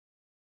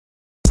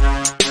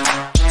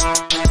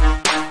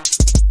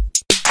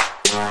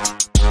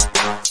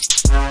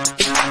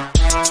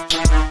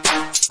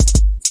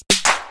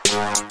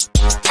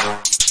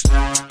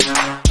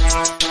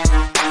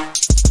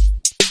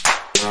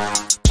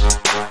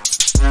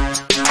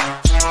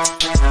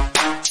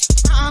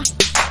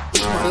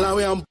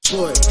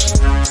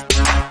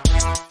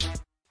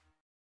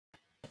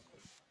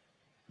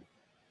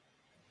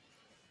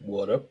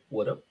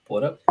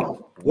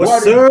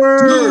What's What up?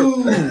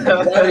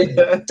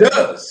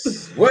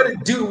 What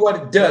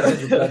it does,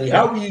 everybody.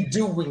 How are you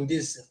doing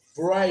this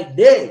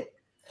Friday?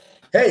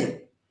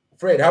 Hey,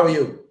 Fred, how are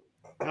you?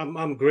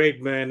 I'm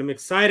great, man. I'm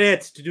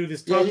excited to do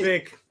this Yeah,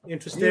 topic. you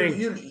Interesting.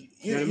 you You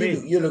you know what I you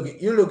mean?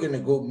 you look in a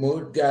good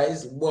mood,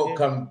 guys. Yeah.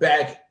 Welcome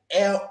back,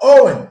 L.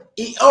 Owen.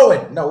 E.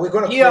 Owen. No, we're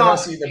gonna Yeah,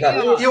 pronounce it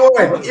better. yeah. E.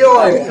 Owen. E.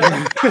 Owen.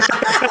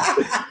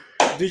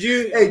 Did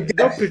you Hey,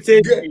 don't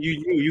pretend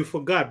you knew you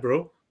forgot,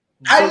 bro.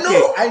 It's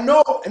okay. I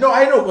know,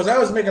 because I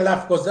was making a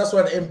laugh because that's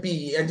what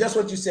MP and just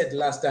what you said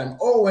last time.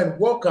 Owen,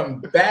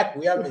 welcome back.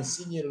 We haven't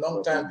seen you in a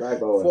long time.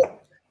 Back, Owen.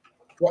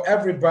 For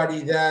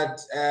everybody that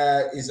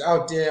is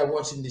out there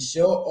watching the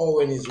show,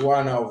 Owen is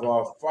one of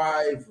our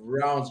 5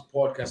 Rounds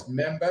podcast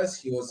members.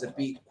 He was a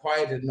bit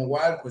quiet in a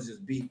while because he's a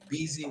bit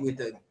busy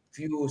with a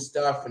few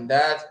stuff and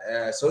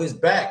that. So he's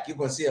back. You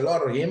can see a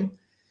lot of him.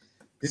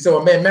 This is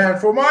our main man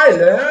from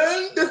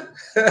Ireland.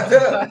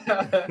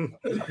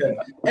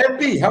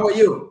 MP, how are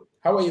you?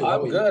 How are you?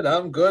 I'm good.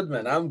 I'm good,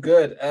 man. I'm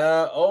good.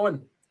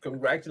 Owen,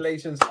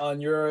 congratulations on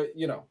your,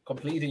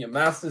 completing your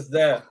masters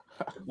there.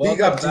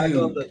 Big up Welcome to back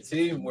you. on the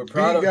team. We're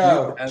proud Big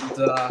of up. you. And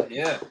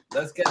yeah,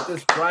 let's get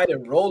this Friday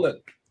rolling.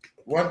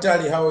 One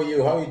Tally, how are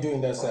you? How are you doing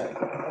that side?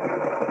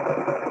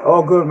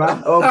 All good,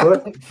 man. All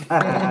good.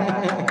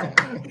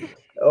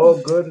 All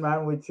good,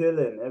 man. We're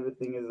chilling.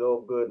 Everything is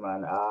all good,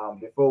 man.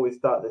 Before we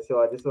start the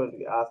show, I just wanted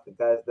to ask the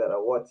guys that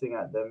are watching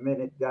at the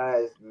minute,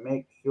 guys,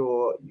 make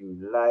sure you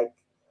like,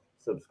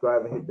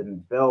 subscribe, and hit the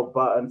bell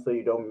button so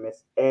you don't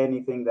miss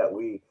anything that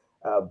we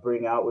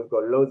bring out. We've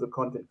got loads of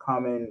content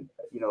coming,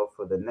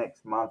 for the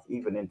next month,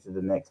 even into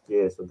the next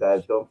year. So,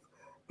 guys, do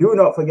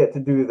not forget to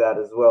do that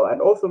as well. And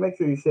also make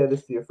sure you share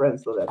this to your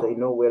friends so that they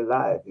know we're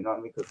live. You know what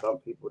I mean? Because some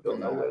people don't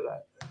know we're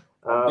live.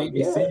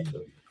 BBC.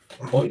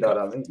 You know what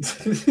I mean?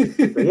 So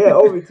yeah,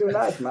 Ovi, too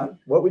nice, man.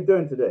 What we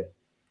doing today?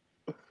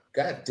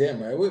 God damn,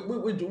 man.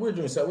 We're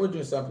doing something. We're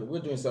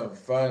doing something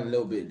fun a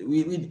little bit.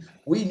 We need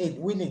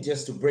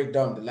just to break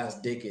down the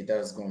last decade that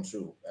has gone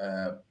through.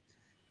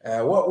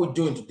 What we're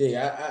doing today,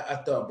 I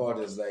thought about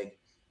is like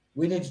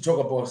we need to talk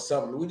about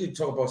something. We need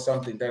to talk about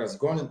something that has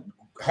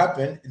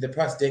happened in the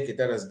past decade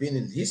that has been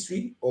in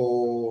history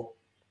or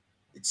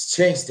it's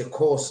changed the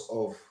course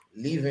of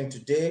living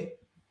today.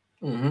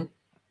 Mm-hmm.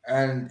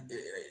 And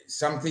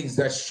some things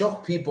that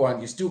shock people, and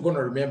you're still going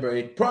to remember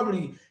it.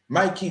 Probably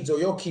my kids or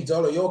your kids,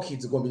 all of your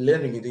kids are going to be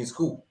learning it in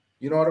school.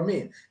 You know what I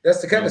mean?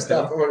 That's the kind of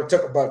stuff I want to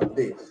talk about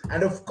today.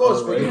 And of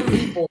course, for the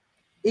people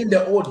in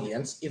the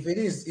audience, if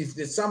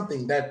there's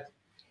something that,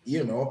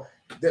 the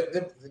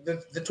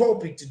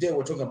topic today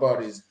we're talking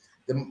about is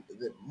the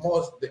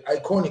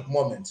iconic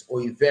moments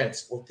or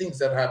events or things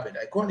that happened,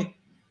 iconic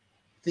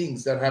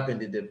things that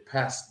happened in the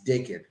past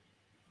decade.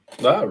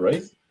 All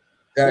right.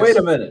 Wait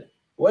a minute.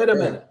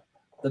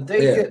 The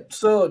decade,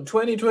 so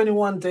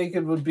 2021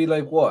 decade would be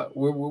like what?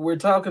 We're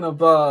talking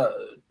about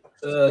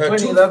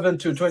 2011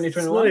 to 2021. It's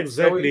not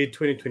exactly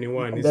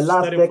 2021. It's The last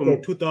starting decade.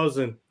 from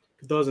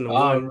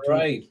 2001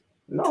 right. to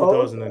No.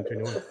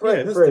 2021. Fred,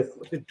 Yeah, that's Fred,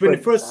 the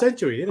 21st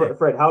century, isn't it?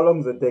 Fred, how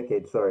long's a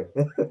decade? Sorry.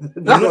 We're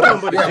not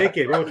talking about a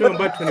decade. We're talking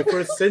about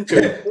 21st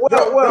century.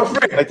 Well,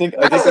 Fred, I think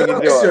we need to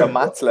do a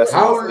maths lesson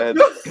instead. A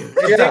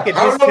decade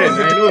is 10.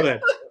 I know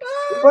that.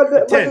 but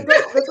the 10.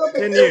 topic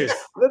 10 years.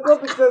 The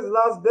topic says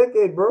last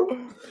decade, bro.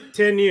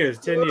 10 years.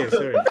 10 years.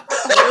 Sorry.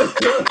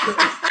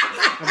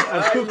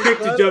 I'm too quick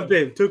to jump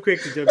in. 10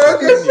 years.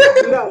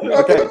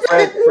 Okay,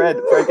 Fred,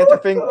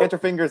 get your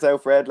fingers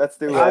out, Fred. Let's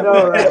do it. I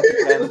know, right?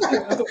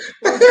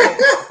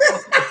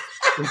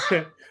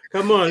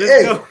 Come on,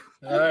 let's go.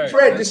 Right,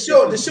 Fred, the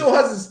show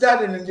hasn't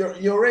started, and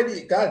you're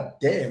already. God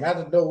damn, I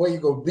don't know where you're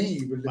gonna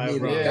be with the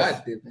meeting.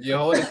 God damn. You're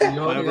holding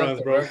 5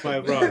 rounds, bro.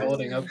 5 rounds.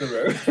 Holding up the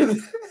road.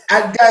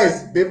 And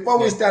guys, before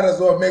we start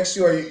as well, make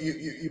sure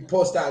you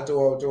post out to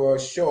our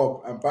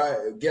shop and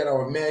get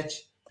our merch.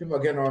 People are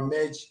getting our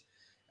merch.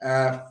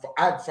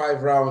 At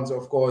 5 Rounds,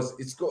 of course,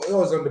 it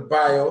goes on the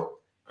bio.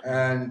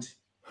 And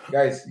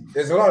guys,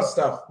 there's a lot of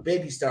stuff,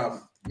 baby stuff,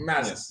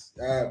 masks,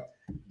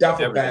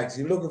 duffel bags.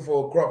 You're looking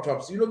for crop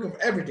tops. You're looking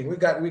for everything. We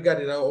got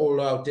it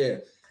all out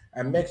there.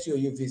 And make sure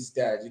you visit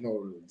that.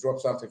 Drop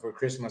something for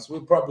Christmas.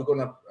 We're probably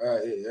gonna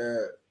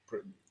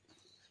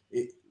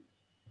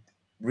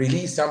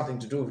release something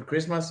to do with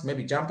Christmas,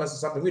 maybe jumpers or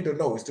something. We don't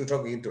know. We're still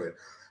talking into it.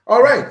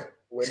 All right,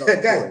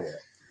 guys.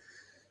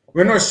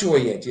 We're not sure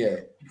yet.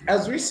 Yeah,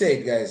 as we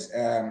said, guys,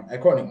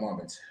 iconic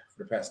moments for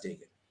the past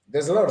decade.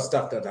 There's a lot of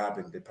stuff that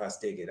happened in the past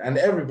decade, and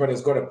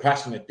everybody's got a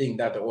passionate thing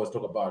that they always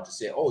talk about to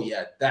say, "Oh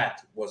yeah,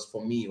 that was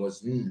for me.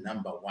 Was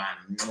number one."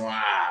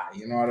 Mwah.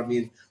 You know what I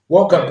mean?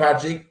 Welcome,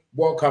 Patrick.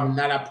 Welcome,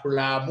 Nana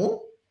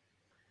Pulamu.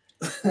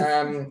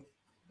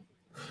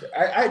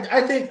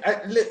 I think.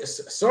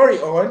 Sorry,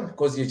 Owen,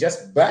 because you're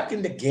just back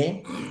in the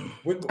game.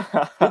 We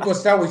can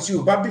start with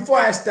you, but before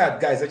I start,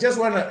 guys, I just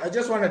wanna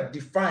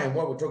define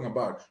what we're talking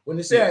about. When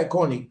you say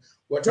iconic,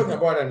 we're talking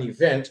about an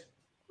event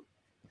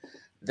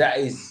that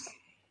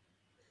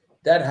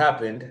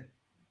happened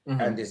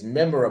and is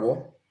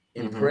memorable,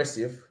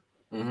 impressive,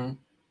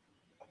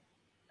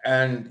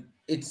 and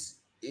it's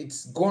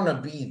it's gonna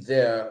be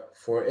there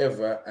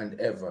forever and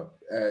ever.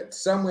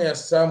 Somewhere,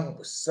 some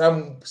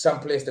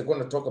place they're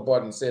gonna talk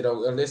about and say, oh,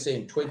 let's say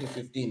in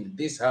 2015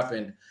 this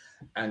happened,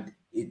 and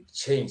it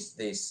changed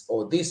this,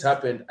 or this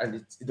happened,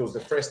 and it was the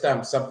first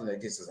time something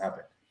like this has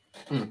happened.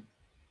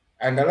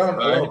 And a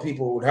lot of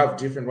people would have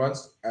different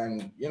ones,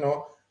 and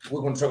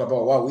we're gonna talk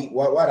about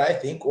what I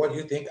think, what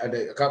you think, and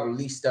a couple of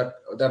leaks that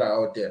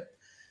are out there.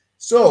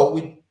 So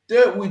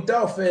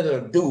without further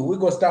ado, we're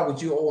gonna start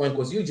with you, Owen,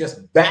 because you're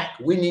just back.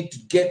 We need to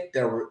get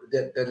the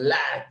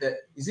last.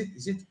 Is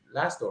it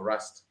last or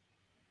rust?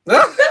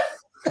 What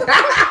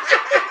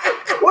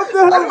the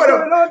hell is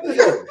going on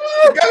today?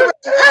 I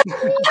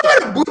don't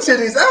want to butcher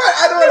this. I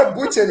don't want to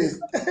butcher this.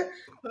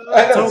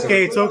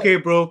 It's okay,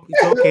 bro.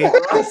 It's okay.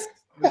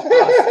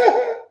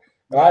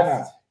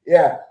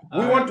 Yeah,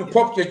 we want to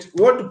pop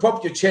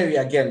your cherry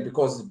again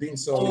because it's been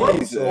so long.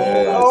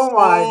 Oh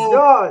my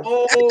God!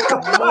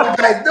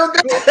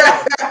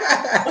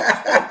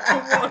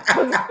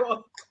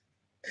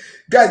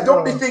 Guys,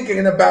 don't be thinking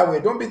in a bad way.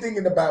 Don't be thinking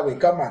in a bad way.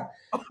 Come on.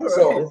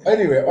 So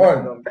anyway,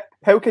 on.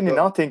 How can you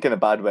not think in a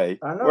bad way?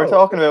 We're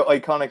talking about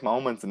iconic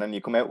moments, and then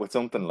you come out with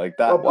something like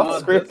that. What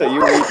script are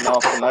you reading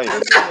off tonight?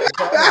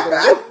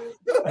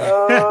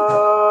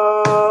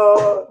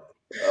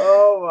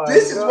 Oh my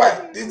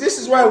God. This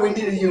is why we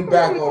needed you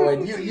back,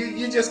 Owen.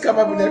 You just come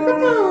up with that.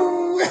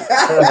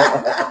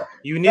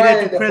 You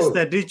needed to press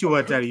that, did you,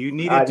 Watari? You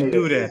needed to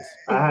do that.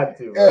 I had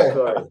to.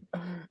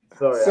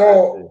 Sorry.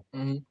 So,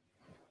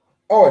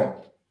 Owen.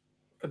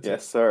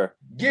 Yes, sir.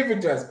 Give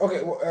it to us.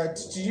 Okay,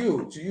 to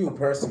you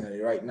personally,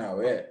 right now,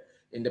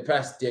 in the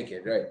past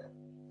decade, right?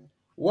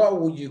 What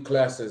would you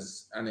class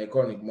as an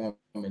iconic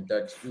moment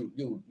that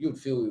you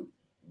feel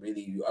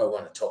really? I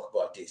want to talk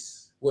about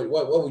this. What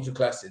would you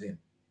class it in?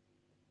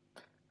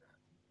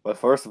 Well,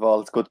 first of all,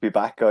 it's good to be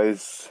back,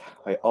 guys.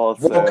 I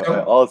also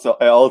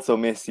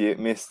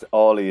missed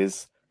all of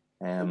yous.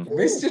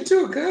 Missed you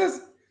too, cuz.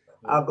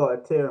 I've got a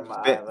tear in my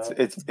eye, man.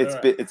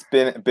 It's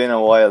been a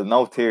while.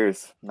 No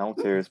tears,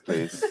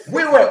 please.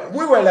 We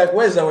were like,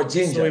 where's our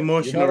ginger? So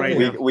emotional right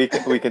now. We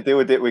can do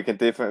a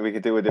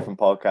different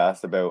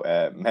podcast about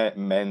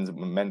men's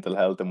mental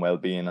health and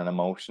well-being and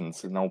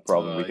emotions. No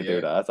problem. We can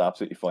do that. That's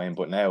absolutely fine.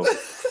 But now,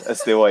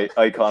 let's do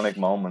iconic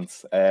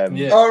moments.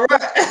 All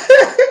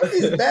right,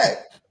 he's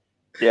back.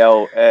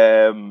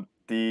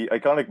 The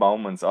iconic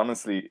moments.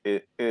 Honestly,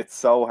 it's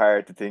so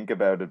hard to think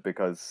about it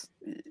because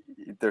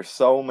there's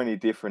so many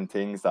different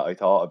things that I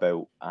thought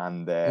about,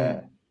 and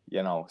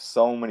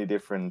so many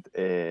different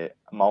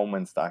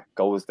moments that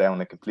goes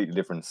down a completely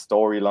different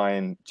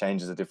storyline,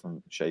 changes a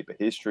different shape of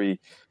history.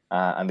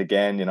 And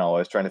again, I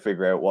was trying to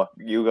figure out what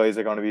you guys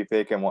are going to be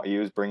picking, what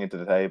you bringing to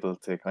the table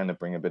to kind of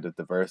bring a bit of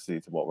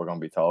diversity to what we're going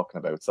to be talking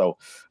about. So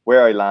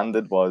where I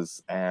landed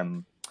was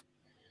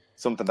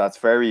something that's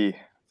very,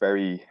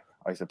 very,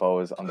 I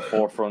suppose, on the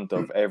forefront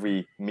of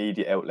every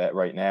media outlet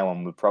right now,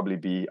 and will probably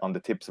be on the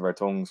tips of our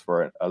tongues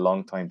for a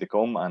long time to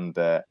come. And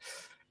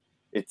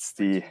it's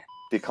the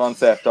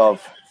concept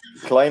of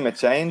climate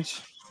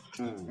change.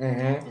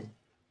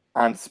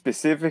 And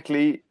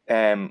specifically,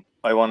 I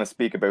want to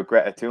speak about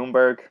Greta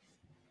Thunberg.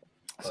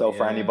 So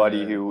for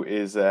anybody who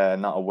is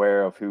not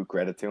aware of who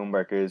Greta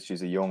Thunberg is,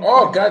 she's a young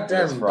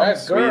goddamn from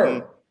Sweden.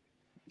 girl.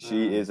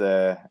 She is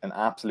an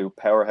absolute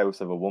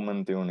powerhouse of a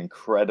woman doing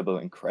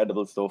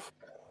incredible stuff.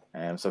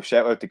 So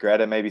shout out to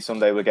Greta. Maybe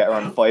someday we'll get her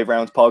on the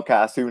 5Roundz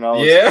podcast. Who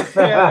knows? Yeah.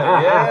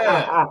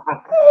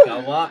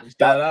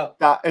 Shout out.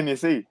 That, and you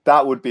see,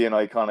 that would be an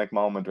iconic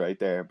moment right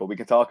there. But we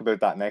can talk about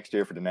that next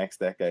year for the next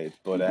decade.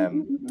 But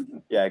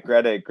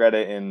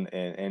Greta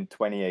in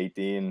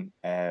 2018,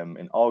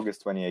 in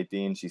August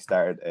 2018, she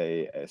started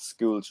a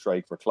school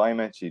strike for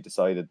climate. She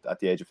decided at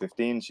the age of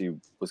 15 she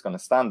was going to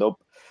stand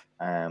up,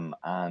 and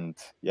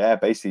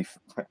basically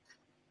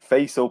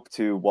face up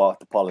to what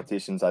the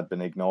politicians had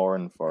been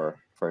ignoring for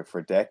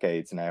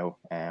decades now,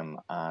 and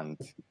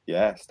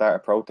start a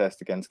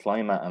protest against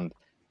climate. And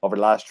over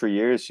the last 3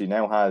 years, she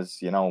now has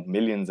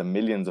millions and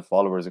millions of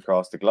followers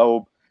across the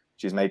globe.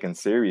 She's making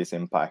serious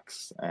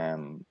impacts at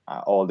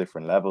all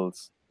different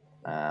levels,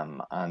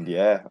 and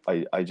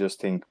I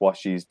just think what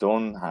she's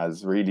done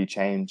has really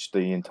changed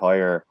the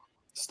entire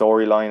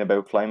storyline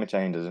about climate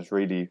change. It's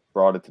really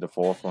brought it to the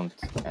forefront,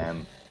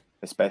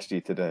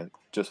 especially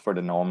just for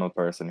the normal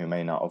person who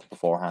may not have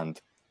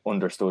beforehand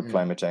understood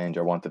climate change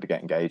or wanted to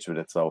get engaged with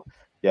it. So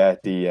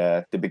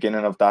the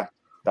beginning of that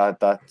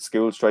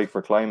school strike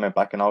for climate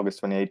back in August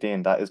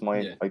 2018, that is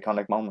my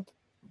iconic moment.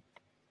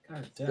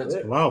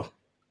 Wow,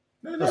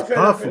 that's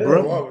powerful,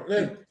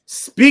 bro.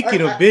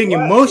 Speaking of being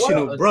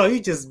emotional, bro, you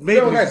just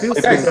made me feel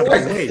some type of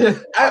way.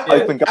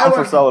 I've been gone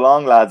for so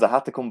long, lads. I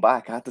had to come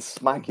back. I had to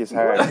smack his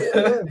heart.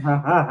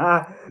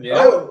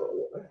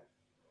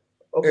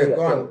 Okay,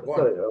 go on.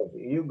 Sorry,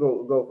 you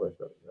go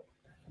first.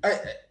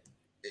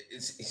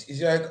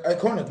 It's an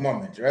iconic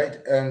moment, right?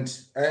 And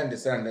I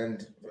understand,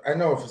 and I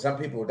know for some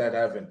people that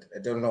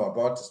don't know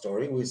about the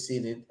story. We've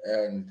seen it,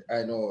 and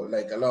I know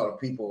like a lot of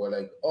people were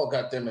like, "Oh,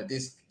 God damn it,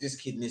 this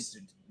kid needs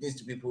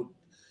to be put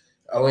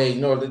Oh wait,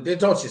 no, they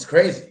thought she's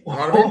crazy. You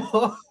know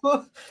what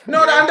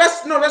I mean?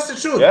 That's the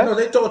truth. Yeah. No,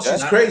 they thought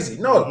she's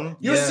crazy. No,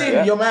 you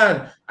seen your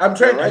man. I can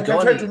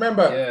try to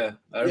remember. Yeah,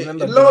 I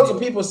remember. Loads of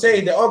people say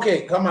that.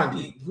 Okay, come on,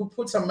 who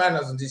put some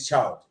manners on this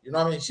child? You know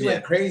what I mean? She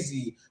went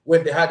crazy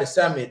when they had a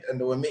summit and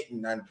they were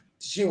meeting, and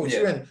she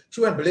went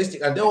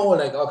ballistic, and they were all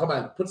like, "Oh, come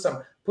on, put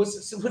a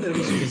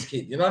leash on this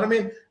kid." You know what I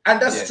mean?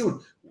 And that's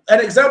true.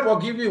 An example I'll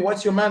give you.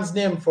 What's your man's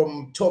name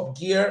from Top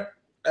Gear?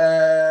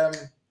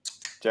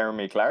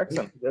 Jeremy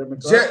Clarkson.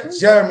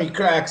 Jeremy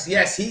Clarkson.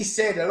 Yes, he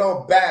said a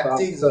lot of bad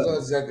things.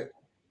 Like,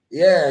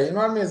 yeah, you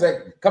know what I mean? It's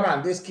like, come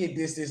on, this kid,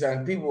 this,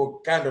 and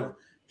people kind of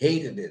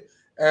hated it.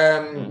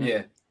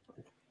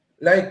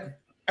 Like,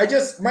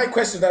 my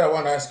question that I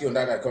want to ask you on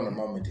that kind of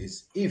moment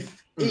is, if,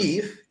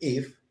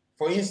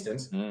 for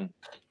instance,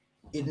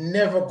 it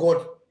never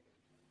got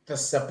the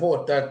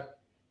support that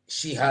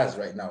she has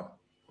right now.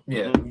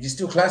 Yeah. You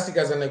still classic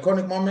as an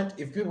iconic moment?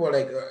 If people are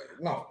like,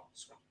 no,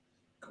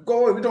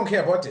 go away, we don't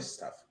care about this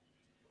stuff.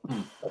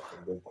 That's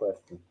a good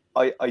question.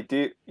 I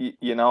do,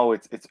 you know,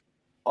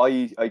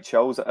 I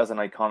chose it as an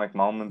iconic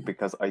moment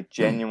because I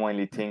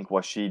genuinely think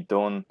what she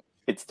done,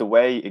 it's the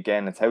way,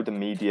 again, it's how the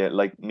media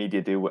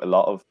do with a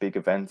lot of big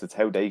events, it's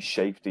how they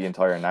shape the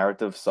entire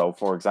narrative. So,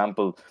 for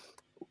example,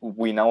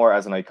 we know her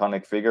as an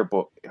iconic figure,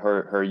 but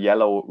her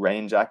yellow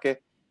rain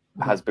jacket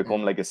has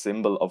become like a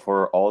symbol of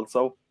her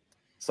also.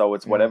 So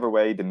it's whatever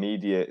way the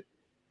media,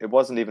 it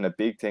wasn't even a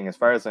big thing. As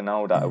far as I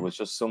know, that it was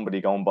just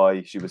somebody going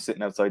by. She was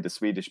sitting outside the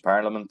Swedish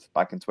Parliament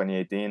back in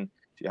 2018.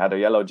 She had her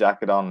yellow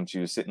jacket on and she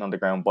was sitting on the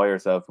ground by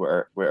herself with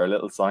her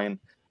little sign.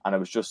 And it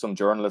was just some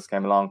journalist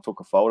came along,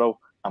 took a photo.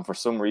 And for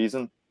some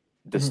reason,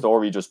 the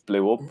story just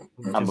blew up.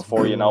 And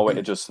before you know it,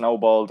 it just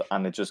snowballed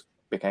and it just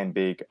became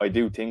big. I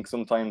do think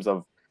sometimes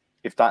of,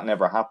 if that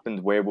never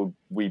happened, where would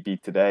we be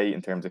today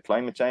in terms of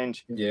climate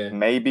change? Yeah.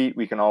 Maybe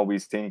we can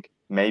always think,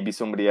 maybe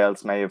somebody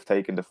else may have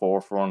taken the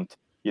forefront.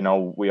 You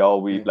know, we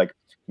like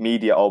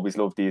media always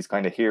love these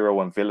kind of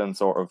hero and villain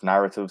sort of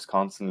narratives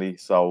constantly.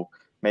 So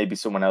maybe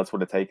someone else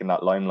would have taken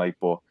that limelight.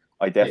 But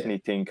I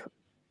definitely think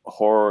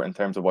her, in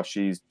terms of what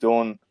she's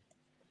done,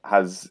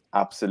 has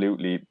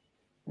absolutely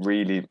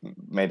really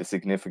made a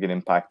significant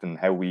impact in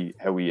how we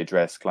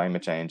address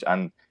climate change.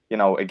 And, you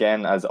know,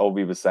 again, as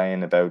Obi was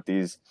saying about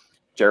these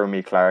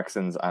Jeremy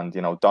Clarksons, and,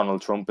 you know,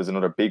 Donald Trump is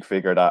another big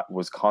figure that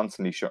was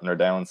constantly shutting her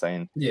down,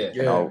 saying,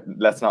 you know,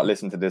 let's not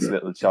listen to this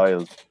little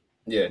child.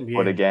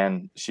 But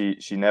again, she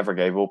never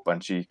gave up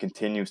and she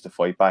continues to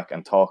fight back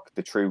and talk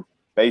the truth.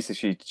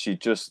 Basically, she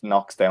just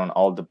knocks down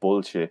all the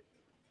bullshit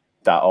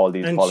that all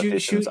these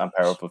politicians and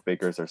powerful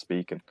figures are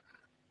speaking.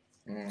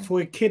 For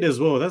a kid as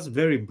well, that's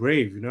very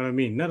brave, you know what I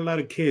mean? Not a lot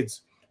of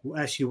kids who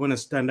actually want to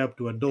stand up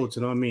to adults,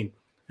 you know what I mean?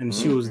 And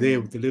she was there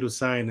with the little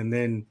sign, and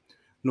then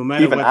no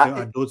matter what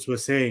the adults were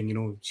saying, you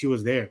know, she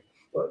was there.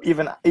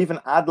 Even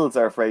adults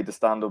are afraid to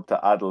stand up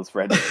to adults,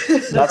 Freddie.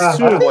 That's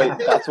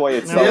why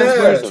it's so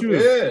impressive.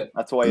 Yeah.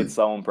 That's why it's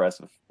so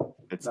impressive.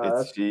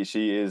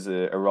 She is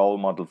a role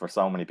model for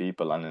so many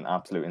people and an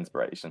absolute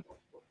inspiration.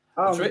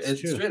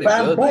 It's really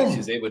good. Like,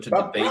 she's able to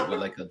debate with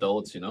like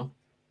adults, you know.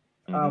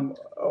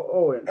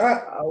 Owen,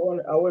 I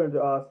wanted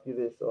to ask you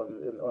this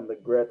on the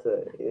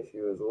Greta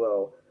issue as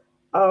well.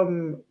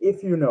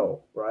 If you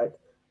know, right,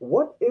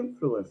 what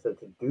influenced her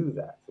to do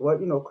that? Well,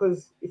 you know,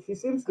 because she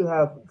seems to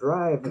have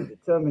drive and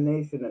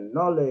determination and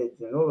knowledge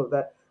and all of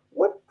that.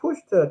 What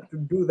pushed her to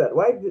do that?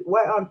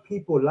 Why aren't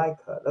people like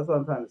her? That's what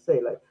I'm trying to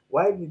say. Like,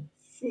 why did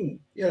she?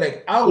 Yeah,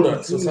 like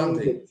outlets or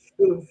something.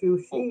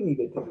 She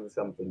needed to do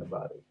something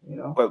about it, you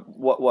know. But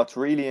what's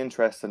really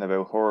interesting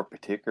about her,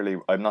 particularly,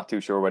 I'm not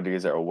too sure whether you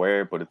guys are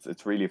aware, but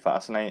it's really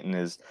fascinating.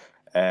 Is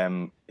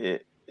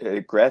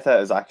Greta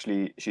is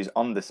actually, she's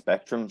on the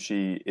spectrum.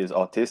 She is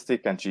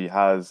autistic and she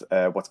has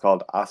what's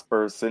called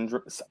Asperger's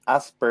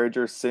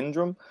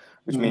syndrome,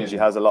 which means she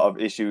has a lot of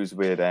issues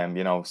with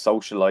you know,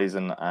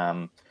 socializing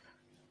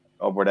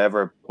or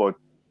whatever. But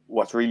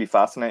what's really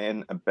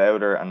fascinating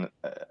about her, and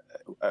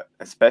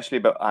especially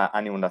about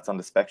anyone that's on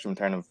the spectrum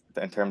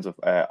in terms of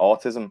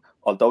autism,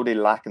 although they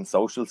lack in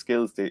social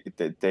skills,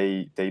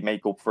 they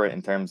make up for it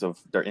in terms of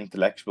their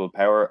intellectual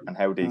power and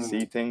how they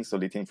see things. So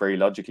they think very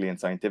logically and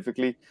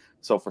scientifically.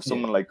 So for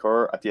someone like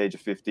her, at the age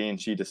of 15,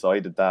 she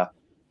decided that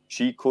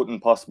she couldn't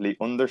possibly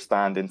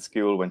understand in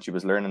school, when she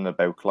was learning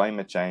about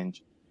climate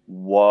change,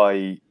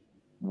 why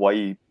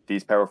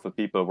these powerful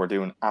people were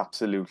doing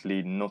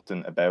absolutely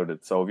nothing about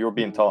it. So if you were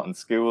being taught in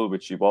school,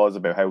 which she was,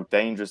 about how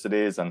dangerous it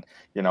is and,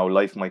 you know,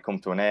 life might come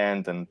to an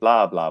end and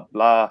blah, blah,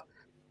 blah,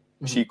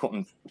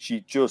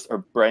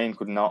 her brain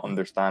could not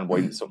understand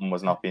why something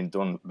was not being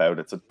done about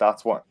it. So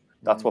that's what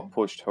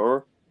pushed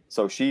her.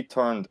 So she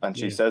turned, and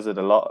she says it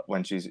a lot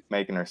when she's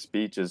making her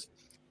speeches,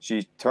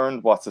 she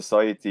turned what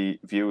society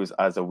views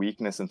as a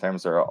weakness in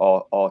terms of her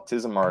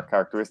autism or her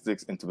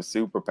characteristics into a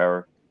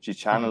superpower. She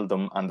channeled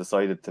them and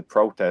decided to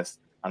protest.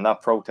 And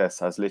that protest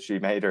has literally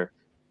made her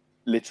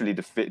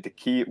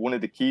one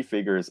of the key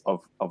figures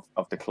of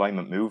the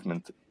climate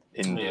movement.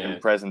 in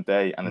present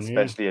day, and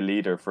especially a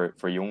leader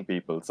for young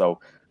people. So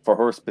for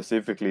her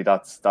specifically,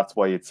 that's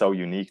why it's so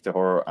unique to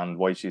her, and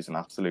why she's an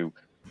absolute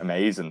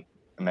amazing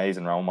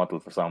role model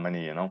for so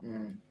many, you know.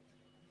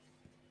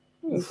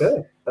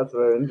 Okay, that's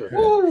very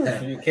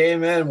interesting. You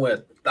came in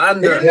with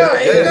thunder. It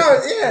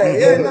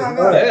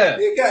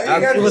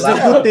was a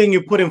good thing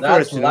you put him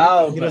first.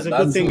 Loud, it was a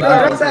good thing.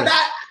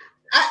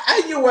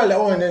 I knew well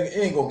Owen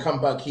ain't gonna come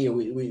back here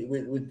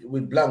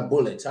with blank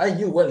bullets. I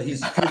knew well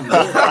he's I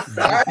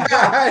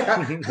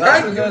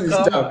knew his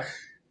stuff.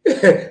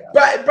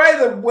 By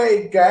the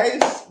way,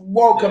 guys,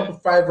 welcome to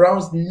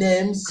 5Roundz.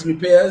 Names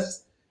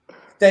repairs.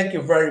 Thank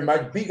you very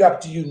much. Big up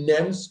to you,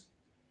 Names.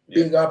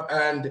 Big up.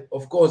 And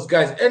of course,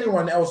 guys,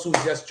 anyone else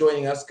who's just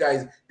joining us,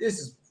 guys, this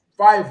is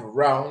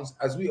 5Roundz,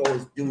 as we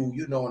always do,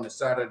 you know, on a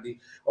Saturday.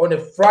 On a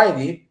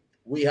Friday,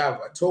 we have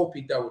a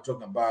topic that we're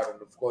talking about,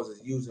 and of course,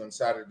 as usual on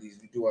Saturdays,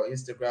 we do our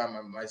Instagram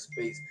and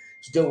MySpace.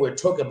 Today, we're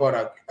talking about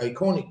our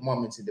iconic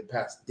moments in the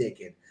past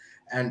decade.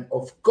 And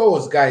of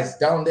course, guys,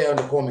 down there in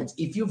the comments,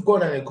 if you've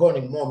got an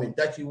iconic moment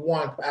that you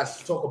want us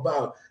to talk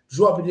about,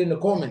 drop it in the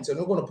comments, and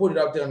we're going to put it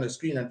out there on the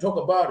screen and talk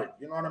about it.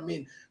 You know what I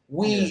mean?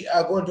 We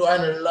are going to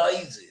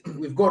analyze it.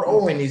 We've got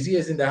Owen, his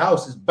ears in the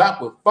house, is back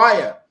with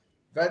fire.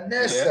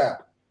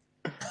 Vanessa.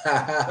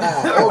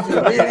 Hope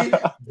you really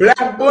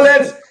black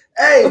bullets.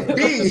 Hey,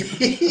 B.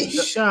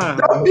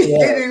 Don't be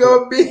hitting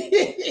on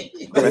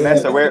me.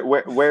 Vanessa,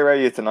 where are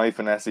you tonight,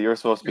 Vanessa? You're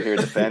supposed to be here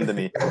defending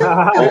me. I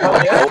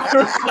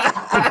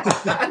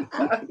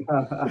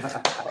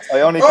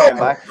only came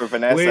back for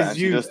Vanessa, and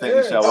she just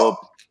didn't show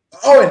up.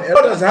 Owen, a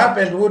lot has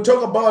happened. We'll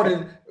talk about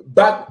it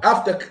back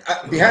after,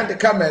 behind the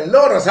camera. A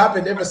lot has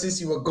happened ever since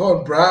you were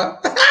gone, bruh.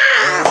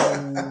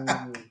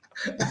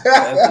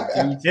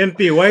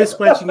 MP, why are you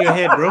scratching your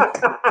head, bro?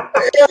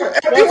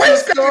 MP, why are you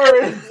scratching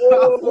your head?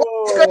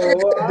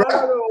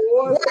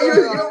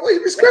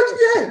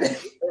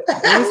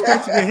 Why are you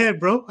scratching your head,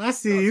 bro? I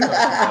see you.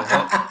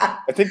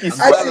 I think he's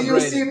I see you,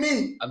 see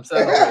me. I'm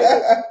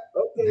celebrating.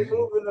 Okay,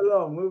 moving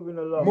along. Moving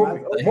along.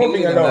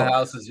 The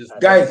house is just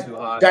guys, too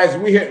hot. Guys,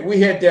 we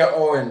heard there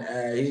Owen.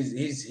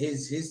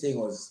 His thing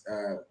was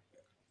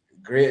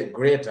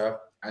greater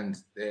and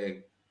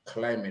the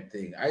climate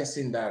thing. I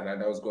seen that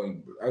and I was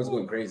going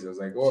crazy. I was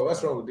like, oh,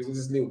 what's wrong with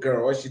this little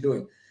girl? What's she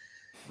doing?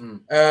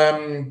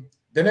 The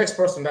next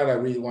person that I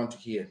really want to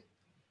hear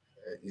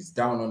is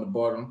down on the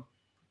bottom.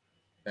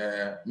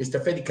 Mr.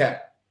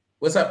 Fettycat.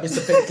 What's up,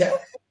 Mr. Fettycat?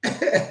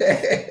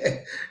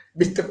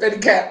 Mr.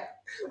 Fettycat.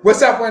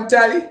 What's up, one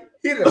Tally?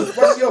 Hit us.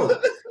 What's yours?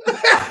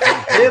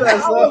 Hit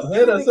us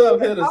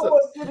up. I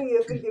was sitting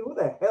here thinking, who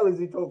the hell is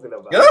he talking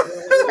about?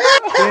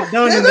 You're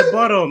down in the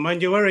bottom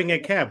and you're wearing a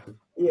cap.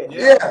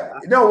 Yeah.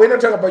 No, we're not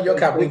talking about your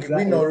cap. We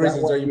know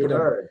reasons why you put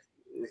it.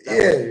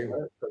 Yeah.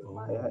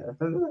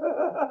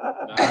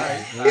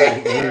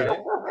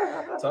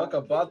 Talk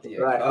about the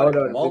hold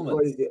on.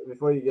 moments.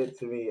 Before you get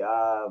to me,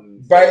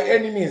 by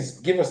any means,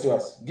 give it to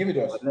us.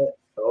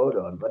 Hold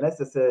on.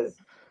 Vanessa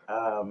says,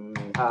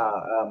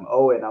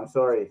 Owen, I'm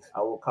sorry.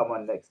 I will come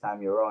on next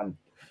time you're on.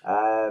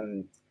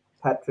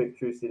 Patrick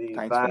True City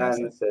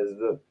fan says,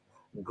 look,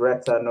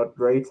 Greta, not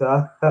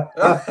greater.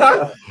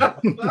 All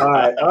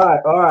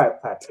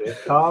right,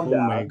 Patrick, calm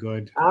down. Oh my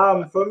God.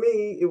 For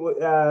me, it was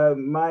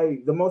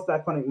the most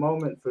iconic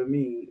moment for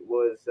me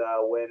was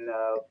when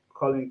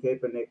Colin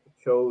Kaepernick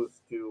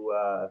chose to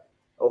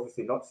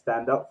obviously not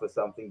stand up for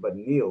something but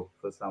kneel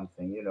for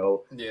something. You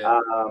know,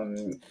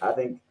 I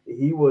think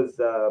he was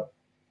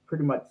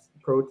pretty much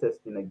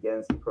protesting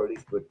against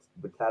police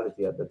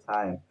brutality at the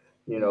time.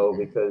 You know,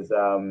 because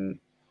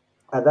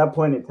at that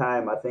point in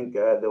time, I think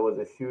there was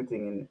a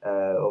shooting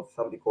of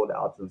somebody called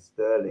Alton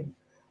Sterling,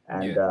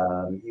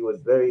 and he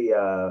was very,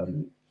 I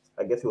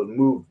guess he was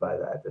moved by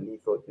that, and he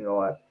thought, you know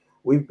what,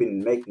 we've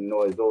been making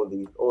noise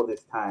all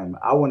this time.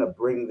 I want to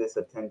bring this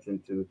attention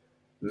to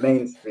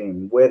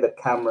mainstream, where the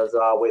cameras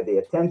are, where the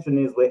attention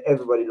is, where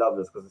everybody loves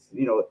us, because,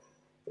 you know,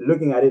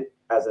 looking at it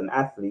as an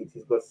athlete,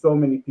 he's got so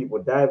many people,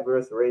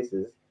 diverse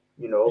races,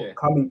 you know,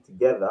 coming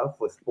together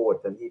for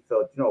sport, and he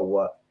felt, you know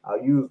what,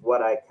 I'll use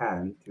what I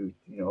can to,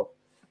 you know,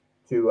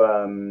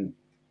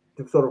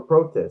 to sort of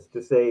protest,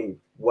 to say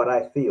what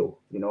I feel,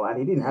 you know, and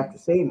he didn't have to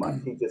say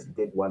much. He just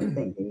did one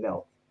thing. He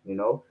knelt, you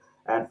know.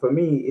 And for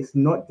me, it's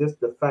not just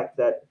the fact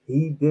that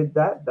he did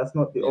that. That's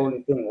not the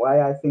only thing.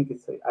 Why I think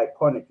it's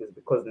iconic is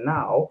because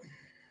now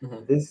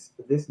this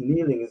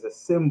kneeling is a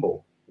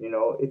symbol, you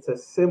know, it's a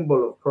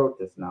symbol of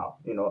protest now,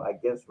 you know,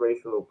 against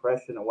racial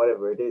oppression or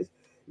whatever it is,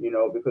 you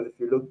know, because if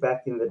you look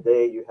back in the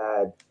day, you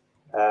had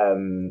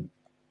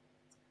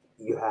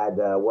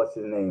what's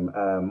his name,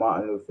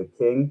 Martin Luther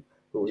King,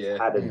 who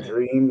had a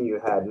dream. You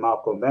had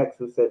Malcolm X,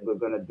 who said we're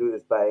going to do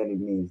this by any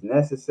means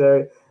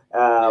necessary.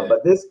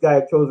 But this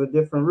guy chose a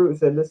different route. He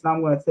said, listen,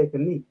 I'm going to take a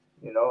knee.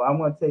 You know, I'm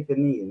going to take a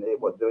knee. And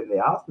when they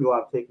asked me why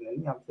I'm taking a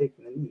knee, I'm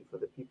taking a knee for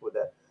the people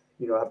that,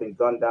 you know, have been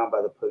gunned down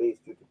by the police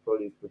due to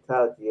police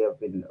brutality, have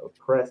been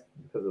oppressed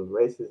because of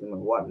racism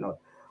and whatnot.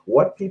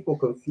 What people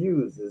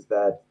confuse is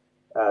that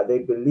they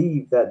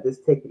believe that this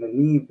taking a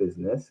knee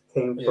business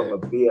came from a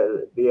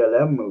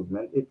BLM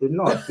movement. It did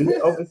not.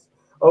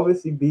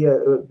 Obviously,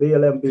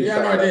 BLM being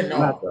Black Lives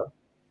Matter,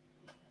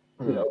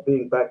 you know,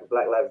 being Black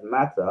Lives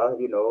Matter,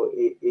 you know,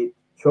 it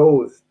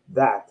chose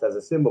that as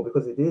a symbol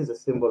because it is a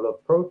symbol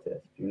of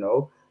protest, you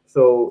know.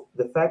 So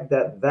the fact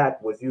that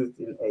that was used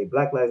in a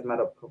Black Lives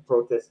Matter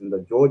protest, in the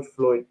George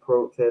Floyd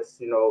protests,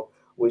 you know,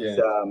 which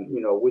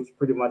you know, which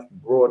pretty much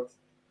brought,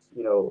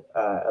 you know,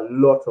 a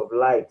lot of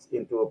light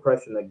into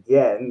oppression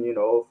again. You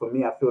know, for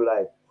me, I feel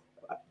like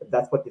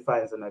that's what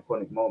defines an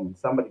iconic moment.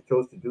 Somebody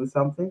chose to do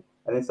something,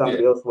 and then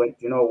somebody else went,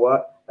 you know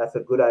what, that's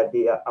a good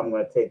idea. I'm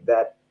going to take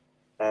that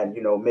and,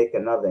 you know, make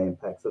another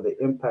impact. So the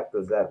impact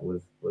was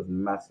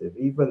massive.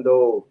 Even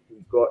though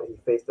he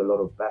faced a lot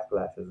of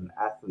backlash as an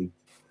athlete,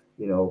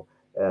 you know,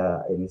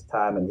 in his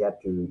time, and he had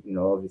to, you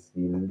know,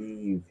 obviously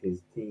leave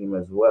his team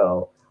as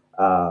well.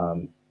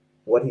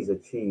 What he's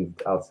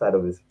achieved outside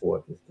of his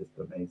sport is just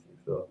amazing.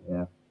 So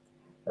yeah,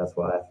 that's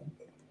what I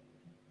think.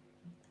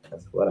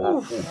 That's what I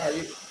think.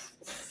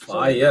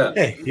 Fire!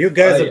 Hey, you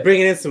guys are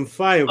bringing in some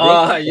fire,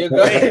 bro. You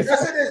guys.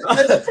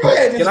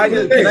 Can I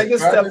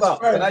just step up?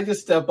 Can I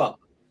just step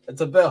up?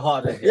 It's a bit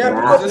harder here. Yeah,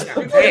 because this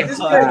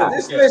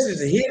place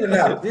is heating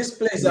up. This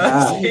place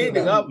is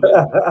heating up.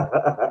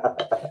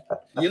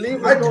 You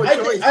leave with no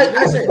choice.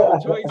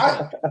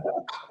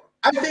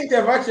 I think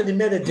they've actually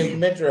made a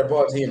documentary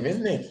about him,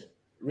 isn't it?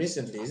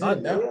 Recently,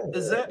 isn't it?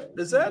 Is that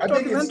a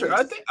documentary?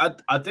 I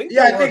think.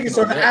 Yeah, I think it's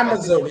on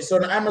Amazon. It's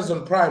on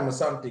Amazon Prime or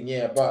something.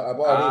 Yeah, about him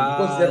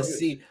because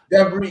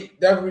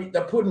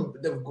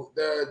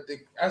they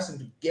asked him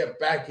to get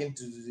back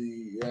into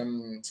the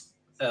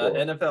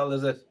NFL.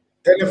 Is it?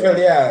 NFL,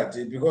 yeah,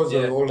 because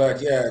of all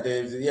that,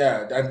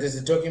 and there's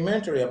a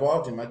documentary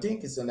about him. I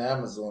think it's on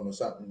Amazon or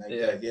something like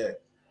that. Yeah,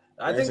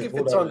 I think if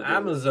it's on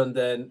Amazon,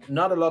 then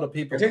not a lot of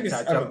people can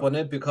catch up on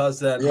it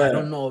because then I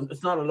don't know.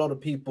 It's not a lot of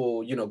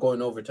people, you know,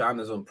 going over to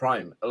Amazon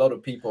Prime. A lot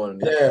of people on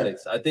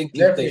Netflix. I think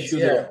if they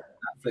shoot it on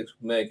Netflix,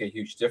 would make a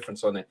huge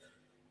difference on it.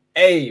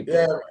 Hey,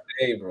 bro.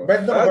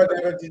 But no,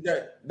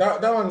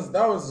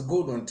 that was a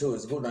good one too.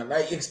 It's a good one,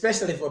 like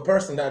especially for a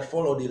person that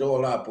followed it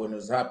all up when it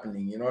was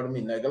happening. You know what I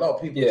mean? Like a lot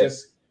of people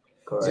just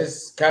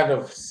kind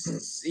of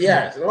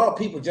a lot of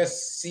people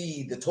just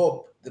see the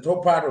top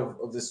part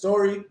of the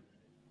story,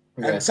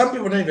 and some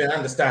people don't even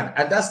understand.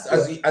 And that's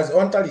as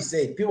Ontali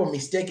said, people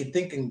mistake it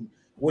thinking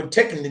we're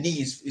taking the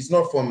knee is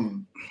not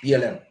from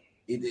BLM.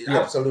 It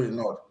absolutely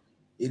not.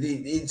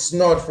 It's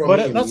not from.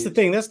 But that's the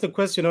thing. That's the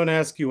question I want to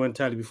ask you,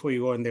 Antali, before you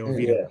go on there,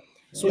 Oviedo.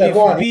 So if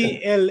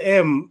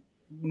BLM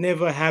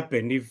never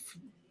happened, do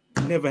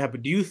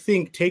you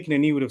think taking a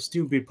knee would have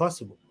still been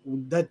possible?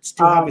 Would that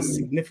still have a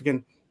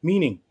significant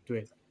meaning to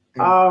it?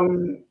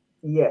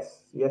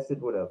 Yes,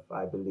 it would have,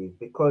 I believe,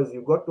 because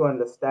you've got to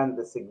understand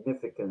the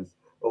significance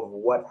of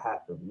what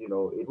happened. You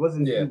know, it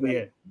wasn't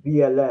even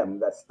BLM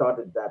that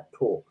started that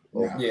talk.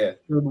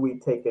 Should we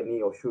take a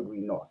knee or should we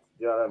not?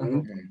 You know what I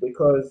mean?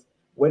 Because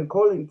when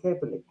Colin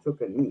Kaepernick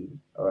took a knee,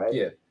 all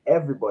right,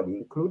 everybody,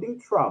 including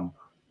Trump,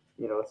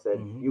 you know, said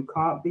you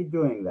can't be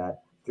doing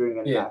that during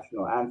a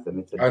national anthem.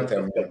 It's a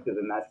disrespect to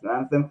the national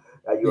anthem.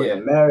 You're an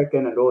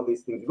American and all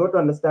these things. You got to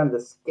understand the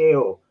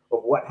scale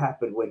of what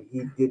happened when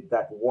he did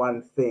that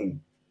one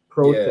thing,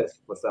 protest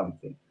for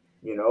something,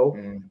 you know.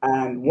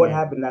 And what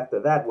happened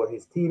after that, where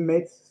his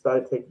teammates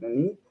started taking a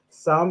knee.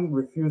 Some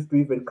refused to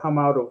even come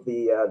out of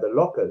the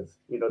lockers,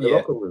 you know, the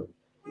locker room,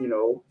 you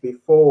know,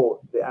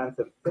 before the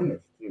anthem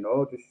finished, you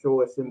know, to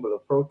show a symbol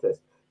of protest.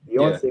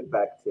 Beyonce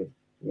backed him,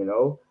 you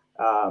know.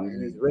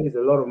 He's raised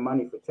a lot of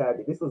money for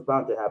charity. This was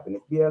bound to happen.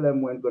 If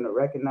BLM weren't going to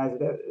recognize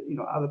it, you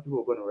know, other people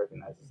were going to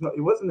recognize it.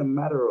 It wasn't a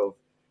matter of,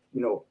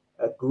 you know,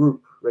 a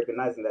group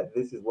recognizing that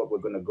this is what we're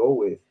going to go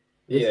with.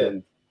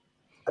 Listen,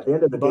 at the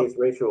end of the day, it's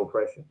racial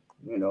oppression.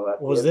 You know,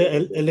 was there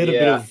a little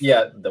bit of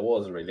there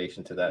was a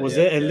relation to that. Was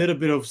there a little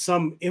bit of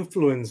some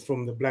influence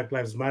from the Black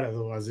Lives Matter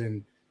though, as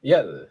in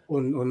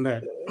on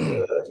that?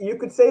 You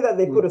could say that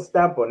they put a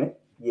stamp on it,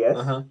 yes,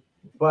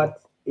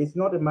 but it's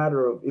not a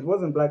matter of. It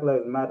wasn't Black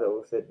Lives Matter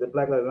who said the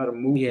Black Lives Matter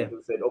movement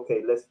who said,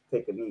 okay, let's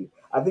take a knee.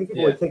 I think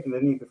people were taking the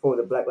knee before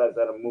the Black Lives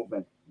Matter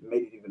movement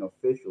made it even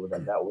official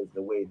that was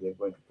the way they're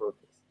going to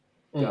protest.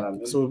 You know what I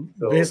mean? So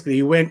basically,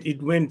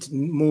 it went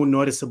more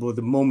noticeable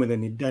the moment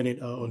than it done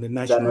it on the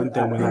national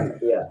anthem.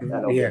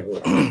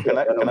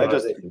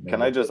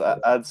 Can I just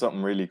add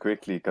something really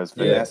quickly, because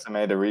Vanessa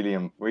made a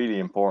really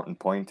important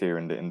point here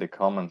in the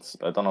comments.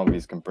 I don't know if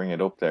you can bring it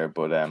up there,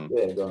 but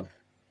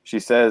she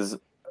says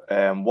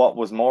what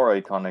was more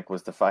iconic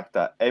was the fact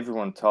that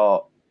everyone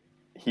thought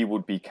he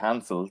would be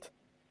cancelled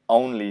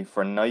only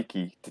for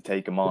Nike to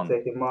take him on.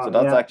 So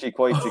that's actually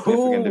quite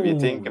significant if you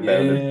think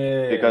about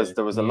it, because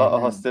there was a lot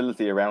of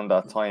hostility around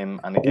that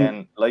time. And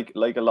again, like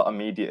a lot of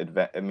media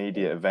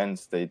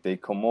events, they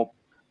come up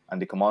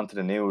and they come onto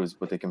the news,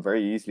 but they can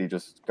very easily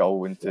just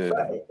go into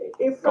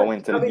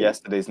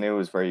yesterday's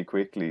news very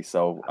quickly.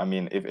 So I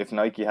mean, if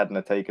Nike hadn't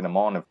have taken him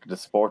on, if the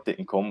sport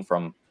didn't come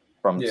from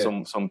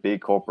some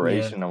big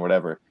corporation or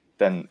whatever,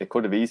 then it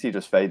could have easily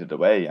just faded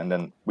away, and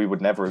then we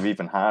would never have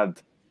even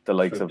had the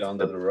likes of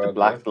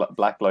the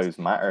Black Lives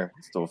Matter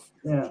stuff.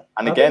 Yeah.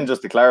 And again,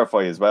 just to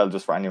clarify as well,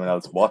 just for anyone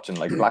else watching,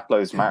 like Black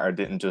Lives Matter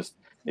didn't just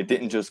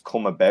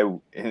come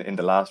about in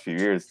the last few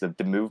years.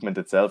 The movement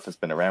itself has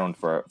been around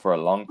for a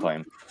long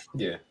time.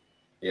 Yeah.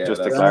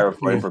 Just to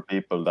clarify for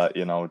people that,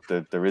 you know,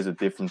 there is a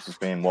difference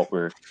between what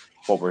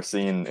we're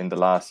seeing in the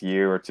last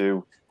year or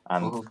two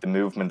and the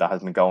movement that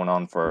has been going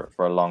on for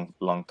a long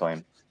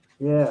time.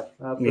 Yeah,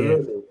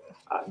 absolutely.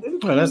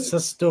 Well,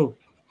 that's dope.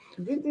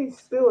 Did they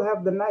still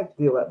have the Nike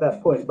deal at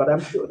that point? But I'm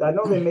sure, I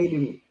know they made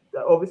him,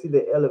 obviously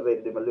they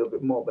elevated him a little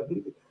bit more, but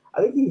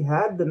I think he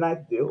had the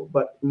Nike deal,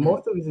 but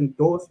most of his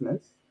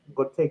endorsements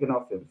got taken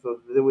off him. So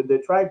they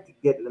tried to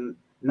get the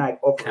Nike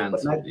off him,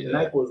 but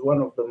Nike was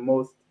one of the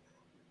most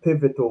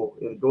pivotal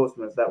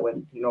endorsements that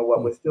went, you know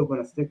what, we're still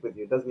going to stick with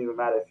you. It doesn't even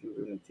matter if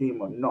you're in the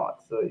team or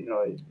not. So, you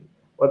know,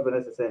 what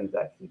Vanessa's saying is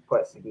actually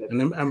quite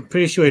significant. And I'm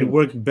pretty sure it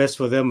worked best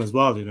for them as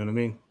well, you know what I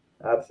mean?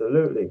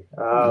 Absolutely.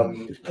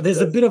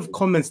 There's a bit of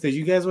comments that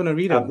you guys want to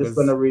read. I'm just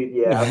going to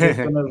read, I'm just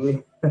going to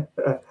read.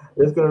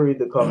 Just going to read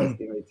the comments.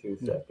 Give me 2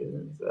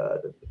 seconds.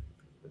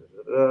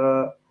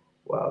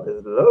 Wow,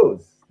 there's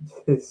loads.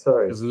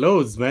 Sorry. There's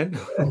loads, man.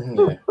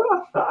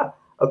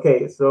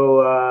 Okay, so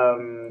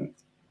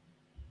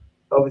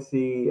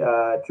obviously,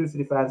 True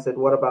City fan said,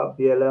 "What about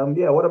BLM?"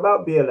 Yeah, what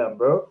about BLM,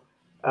 bro?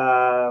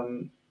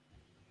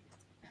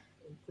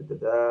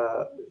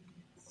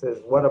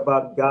 Says, "What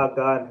about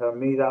Gaga and her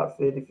meat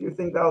outfit? If you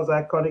think that was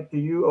iconic to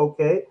you,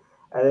 okay."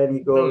 And then he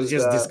goes, "That was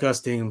just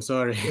disgusting." I'm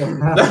sorry.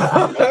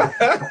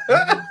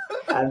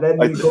 And then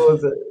he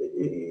goes,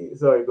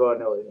 "Sorry, go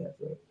on, Owen." Yeah,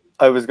 sorry.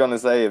 I was gonna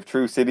say, if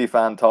True City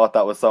fan thought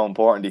that was so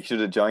important, he should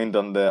have joined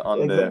on the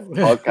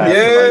podcast.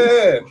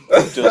 Yeah,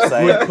 just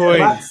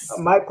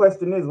saying. My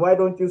question is, why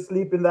don't you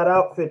sleep in that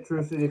outfit,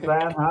 True City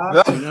fan?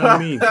 Huh? You know what I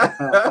mean?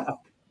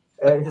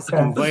 It's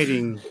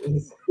inviting.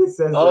 He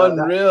says,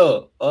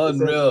 unreal.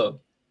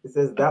 It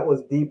says that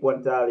was deep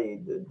one,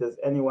 Tali. Does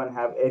anyone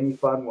have any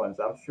fun ones?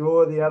 I'm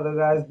sure the other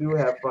guys do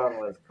have fun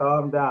ones.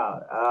 Calm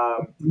down.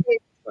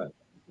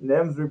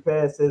 Nems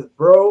Repair says,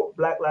 "Bro,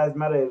 Black Lives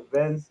Matter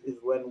events is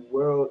when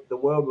the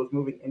world was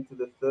moving into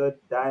the third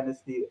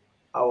dynasty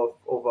of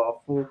our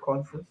full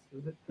conscious."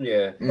 Is it?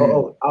 Yeah.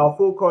 Our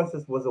full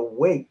conscious was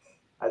awake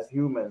as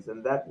humans,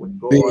 and that would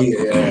go on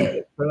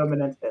a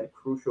permanent and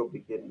crucial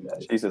beginning.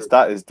 Jesus,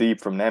 that is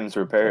deep from Nems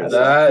Repair.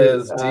 That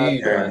is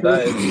deep, man.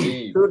 That is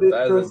deep.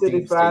 True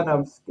City fan,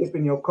 I'm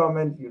skipping your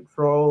comment, you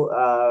troll.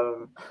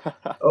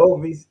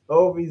 Ovi's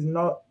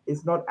not.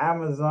 It's not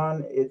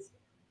Amazon.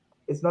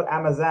 It's not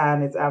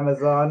Amazon, it's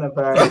Amazon,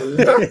 apparently.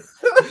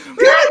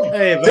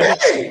 Hey, but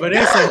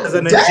Vanessa has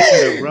an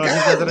agenda, bro. He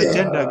has an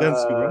agenda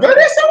against you, bro.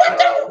 Vanessa,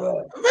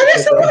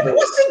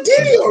 what's the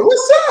deal?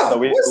 What's up? So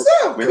we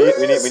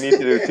need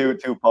to do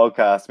two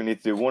podcasts. We need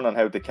to do one on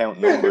how to count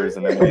numbers,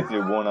 and then we need to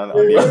do one on the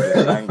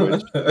English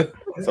language.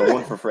 So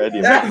one for Freddie.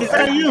 Is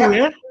that you,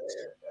 yeah?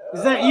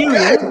 Is that you,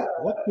 yeah?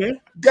 Okay.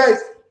 Guys,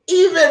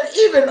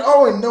 even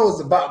Owen knows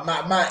about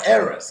my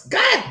errors.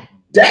 God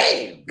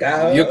damn,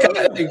 guys. You're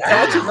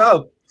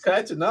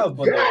catching up.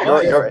 But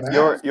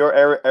your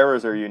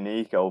errors are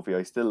unique, Ovi.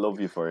 I still love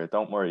you for it.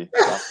 Don't worry.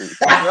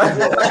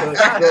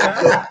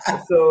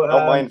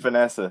 Don't mind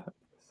Vanessa.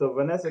 So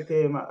Vanessa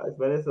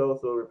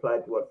also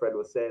replied to what Fred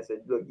was saying.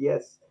 Said, "Look,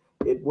 yes,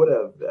 it would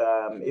have.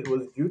 It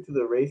was due to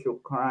the racial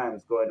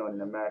crimes going on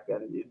in America,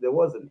 and there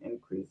was an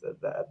increase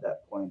at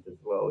that point as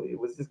well. It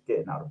was just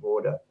getting out of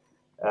order."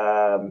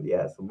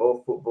 So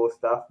more football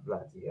stuff,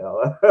 bloody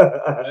hell.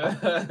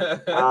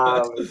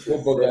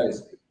 Football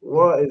guys.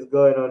 What is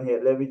going on here?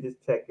 Let me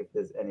just check if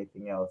there's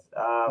anything else.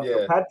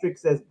 So Patrick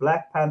says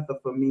Black Panther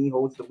for me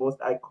holds the most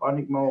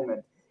iconic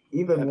moment.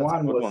 Even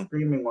one was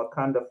screaming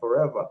Wakanda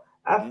forever.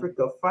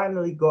 Africa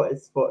finally got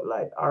its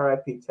spotlight.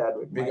 R.I.P.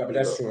 Chadwick. Big up,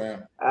 that's true,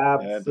 man.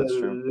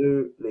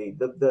 Absolutely.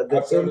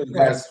 Absolutely,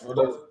 guys.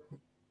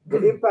 The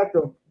impact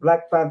of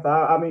Black Panther,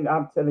 I mean,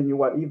 I'm telling you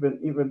what,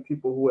 even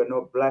people who are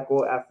not black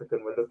or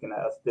African were looking at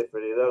us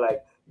differently. They're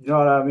like, you know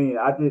what I mean?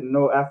 I didn't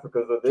know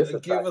Africans were this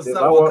attractive.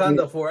 I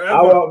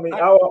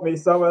want me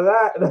some of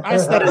that. I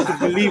started to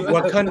believe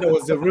Wakanda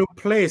was a real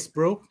place,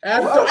 bro. I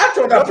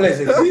thought that place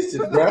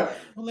existed, bro.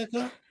 Oh my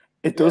God.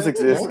 It does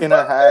exist in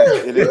our hearts.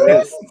 It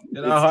exists.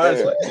 In our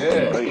hearts,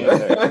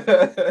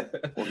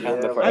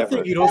 I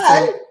think it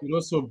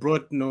also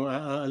brought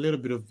a little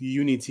bit of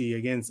unity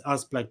against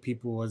us black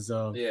people as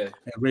a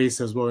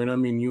race as well. You know what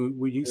I mean?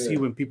 You see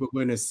when people go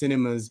into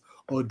cinemas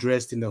all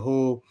dressed in the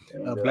whole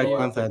Black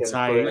Panther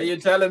attire. Are you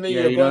telling me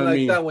you're going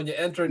like that when you're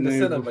entering the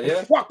cinema?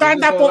 Yeah.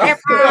 Wakanda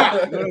forever.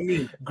 You know what I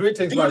mean?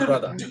 Greetings, my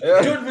brother.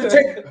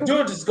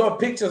 Dude just got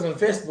pictures on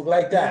Facebook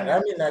like that. I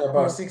mean, like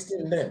about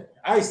 16 then.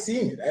 I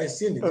seen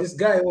it. This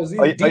guy was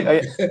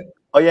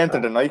I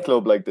entered a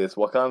nightclub like this.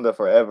 Wakanda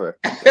forever.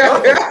 I'm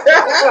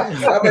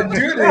gonna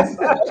do this.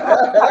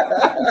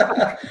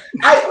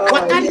 I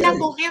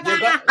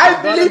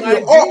believe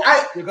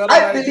you.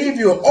 I believe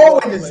you.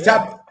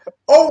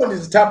 Owen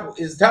is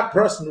the top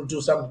person to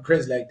do something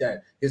crazy like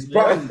that. He's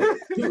probably.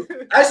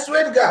 I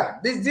swear to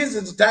God, this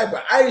is the type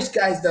of Irish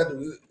guys that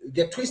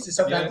get twisted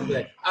sometimes.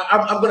 Like,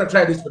 I'm gonna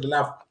try this for the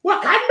laugh.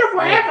 Wakanda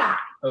forever.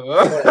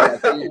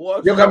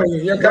 You're coming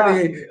in.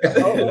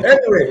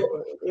 Anyway.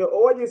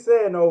 What you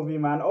saying, Ovi,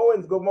 man?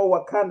 Owen's got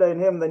more Wakanda in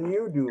him than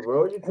you do,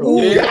 bro. You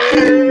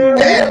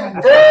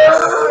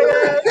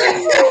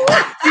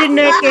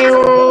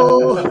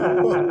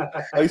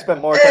I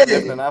spent more time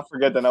living in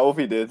Africa than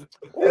Ovi did.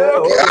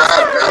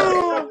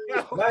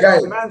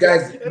 Guys,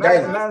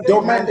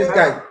 don't mind this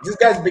guy. This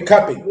guy's be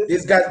capping.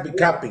 This guy's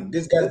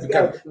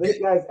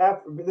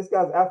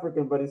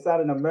African, but he's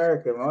out in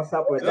America, man. What's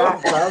up with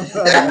that,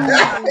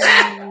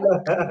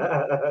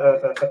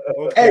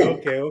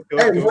 Hey,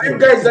 for you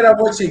guys that are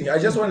watching, I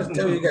just want to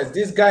tell you guys,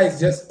 these guys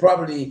just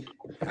probably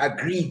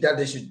agreed that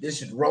they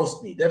should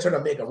roast me. They're trying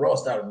to make a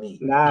roast out of me.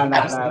 Nah.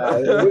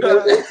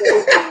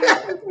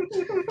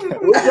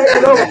 We're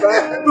taking over,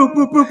 man.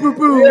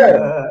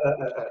 Yeah.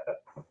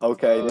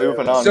 Okay,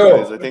 moving on,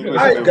 guys. I think we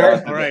should move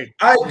on. All right.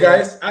 Hi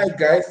guys.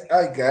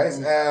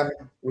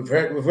 We've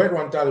heard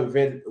one time.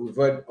 We've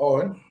heard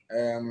Owen.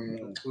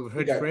 We've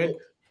heard Fred.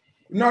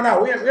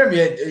 No, we haven't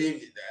yet. You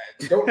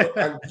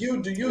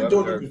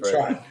don't even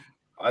try.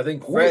 I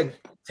think Fred,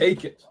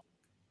 take it.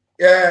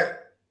 Yeah,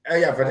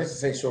 but this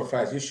is a short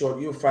fires.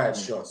 You fired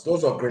shots.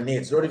 Those are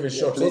grenades. Not even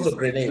shots. Those are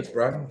grenades,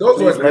 bro.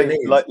 Those were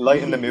grenades.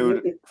 Lighten the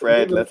mood,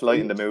 Fred. Let's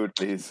lighten the mood,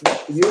 please.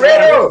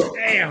 Fredo,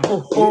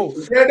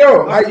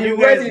 are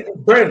you ready to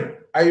burn?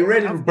 Are you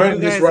ready to burn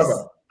this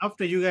rubber?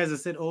 After you guys have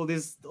said all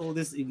this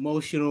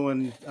emotional,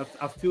 and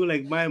I feel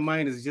like my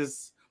mind is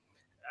just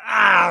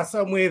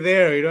somewhere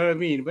there. You know what I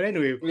mean? But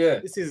anyway,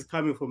 this is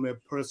coming from a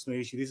personal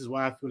issue. This is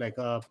why I feel like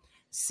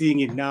seeing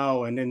it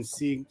now and then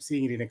seeing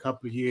it in a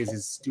couple of years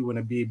is still going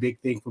to be a big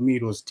thing for me.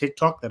 It was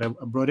TikTok that I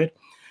brought it,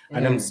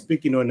 and I'm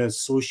speaking on a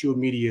social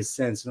media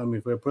sense. You know what I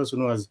mean? For a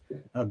person who has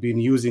been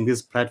using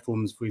these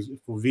platforms for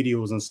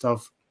videos and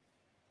stuff,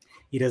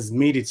 it has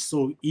made it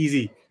so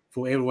easy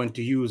for everyone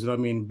to use. You know what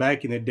I mean?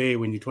 Back in the day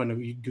when you're trying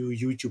to do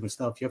YouTube and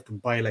stuff, you have to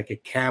buy like a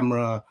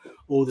camera,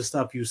 all the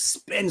stuff. You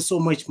spend so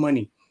much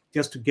money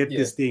just to get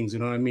these things. You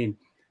know what I mean?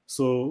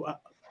 So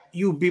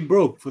you'll be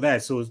broke for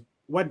that. So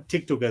what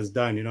TikTok has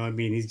done, you know what I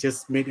mean, he's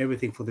just made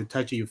everything for the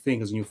touch of your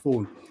fingers on your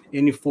phone.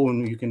 Any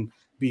phone, you can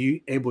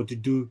be able to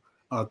do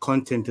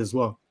content as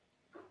well.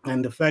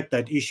 And the fact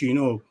that issue, you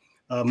know,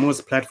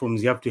 most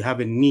platforms, you have to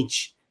have a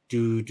niche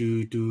to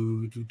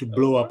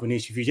blow up a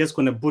niche. If you're just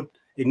going to put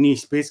a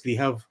niche, basically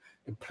have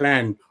a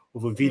plan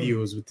over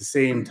videos with the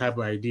same type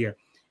of idea.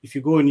 If you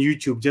go on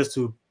YouTube just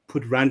to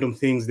put random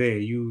things there,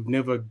 you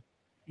never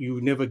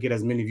get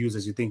as many views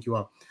as you think you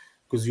are,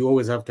 because you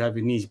always have to have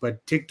a niche.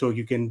 But TikTok,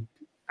 you can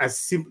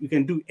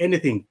do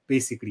anything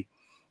basically.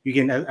 You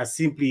can as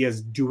simply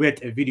as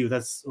duet a video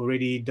that's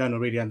already done,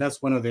 and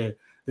that's one of the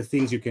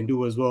things you can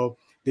do as well.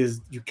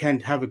 You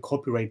can't have a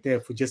copyright there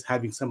for just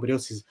having somebody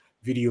else's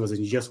videos and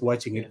you're just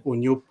watching it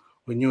on your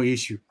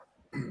issue.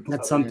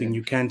 That's something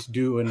you can't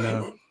do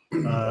on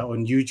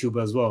YouTube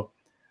as well.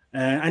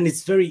 And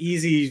it's very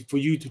easy for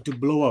you to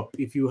blow up.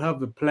 If you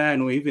have a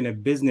plan or even a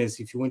business,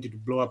 if you wanted to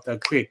blow up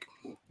that quick,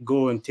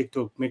 go on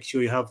TikTok, make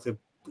sure you have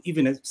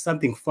even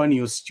something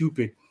funny or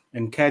stupid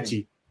and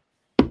catchy,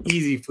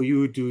 easy for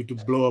you to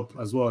blow up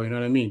as well. You know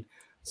what I mean?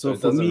 So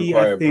for me,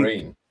 I think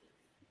brain.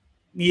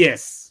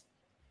 Yes,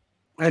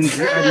 and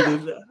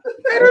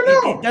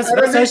that's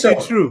actually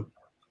true.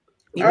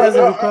 It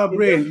doesn't require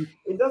brain.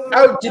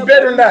 I'll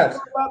debate on that.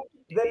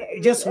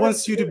 It just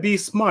wants you to be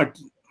smart.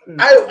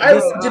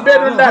 I debate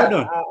on that.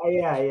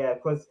 Yeah,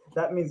 because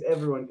that means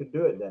everyone could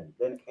do it then.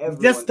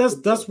 That's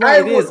why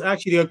it is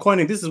actually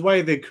iconic. This is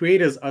why the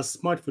creators are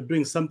smart for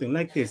doing something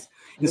like this.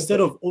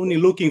 Instead of only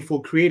looking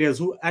for creators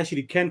who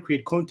actually can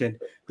create content,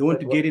 they want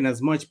to get in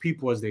as much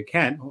people as they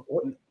can.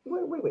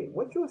 Wait.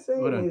 What you're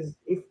saying is,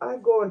 if I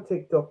go on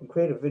TikTok and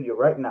create a video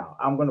right now,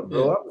 I'm gonna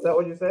blow up. Is that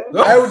what you're saying?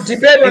 No. I would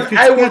debate on.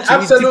 I would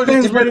absolutely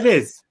debate what it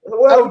is.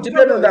 I would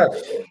debate on that.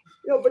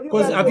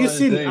 Because have you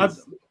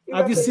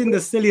seen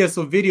the silliest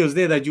of videos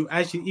there that you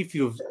actually, if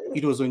it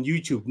was on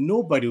YouTube,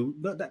 nobody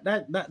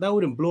that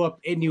wouldn't blow up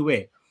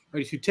anywhere.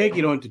 But if you take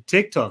it onto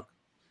TikTok,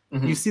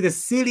 you see the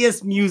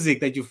silliest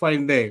music that you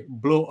find there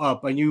blow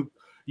up, and you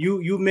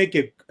make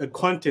a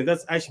content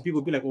that's actually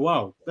people be like,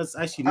 wow, that's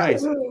actually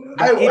nice.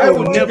 I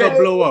would never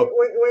blow up.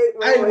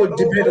 I would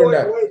debate on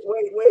that.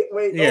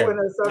 Wait. Yeah,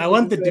 I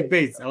want the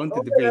debates. Come on.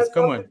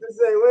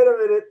 Wait a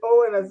minute.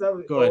 Owen has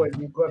something. Go ahead.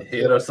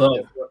 Hit us up.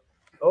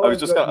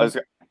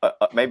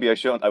 Maybe I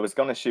shouldn't. I was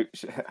gonna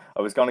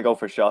go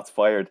for shots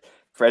fired.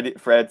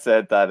 Fred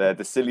said that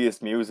the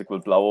silliest music will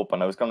blow up,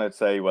 and I was gonna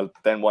say, well,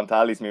 then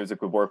Wantali's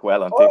music would work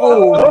well on TikTok.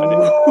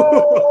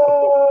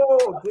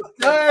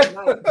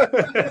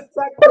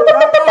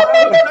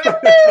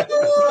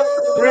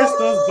 Press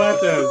those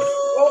buttons.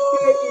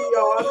 Okay,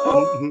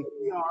 Eon.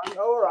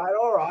 All right.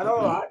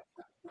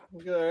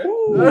 Okay.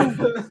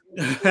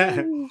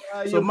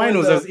 So mine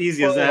was as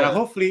easy as that.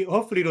 Hopefully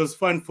it was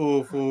fun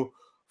for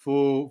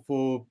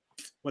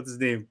what's his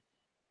name,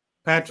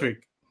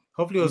 Patrick.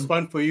 Hopefully it was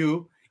fun for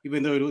you,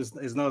 even though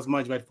it's not as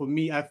much. But for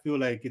me, I feel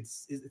like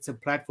it's a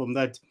platform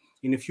that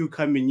in a few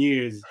coming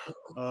years,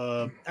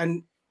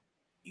 and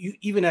you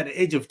even at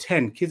the age of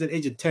 10, kids at the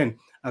age of 10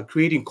 are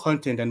creating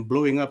content and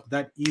blowing up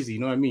that easy.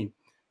 You know what I mean?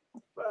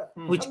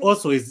 Which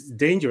also is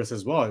dangerous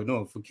as well,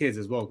 for kids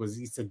as well, because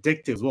it's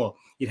addictive as well.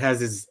 It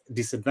has its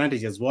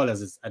disadvantages as well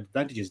as its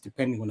advantages,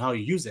 depending on how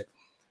you use it.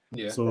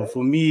 Yeah. So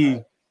for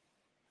me,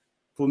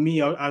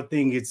 I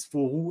think it's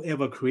for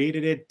whoever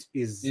created it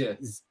is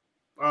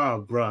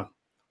bruh,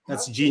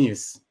 that's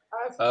genius.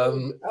 I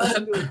still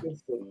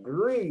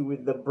disagree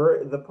with the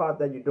part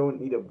that you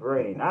don't need a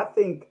brain. I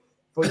think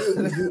for you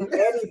to do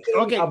anything,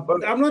 okay, I'm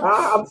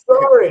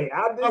sorry.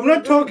 I'm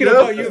not talking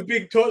about you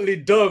being totally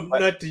dumb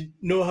not to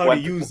know how to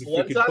use the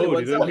freaking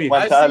code. You know what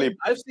I mean?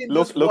 I've seen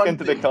look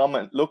into the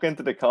comment. Look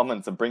into the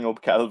comments and bring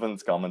up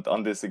Kelvin's comment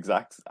on this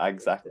exact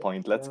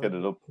point. Let's get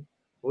it up.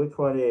 Which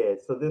one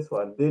is? So this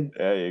one.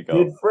 There you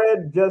go. Did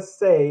Fred just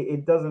say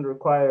it doesn't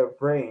require a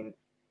brain?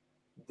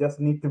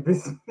 Just need to be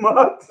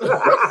smart.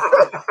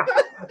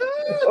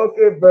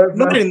 Okay, Birdman.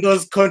 Not in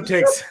those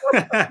contexts.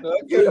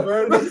 Okay,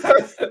 Birdman.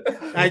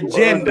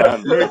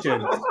 Agenda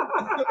merchant.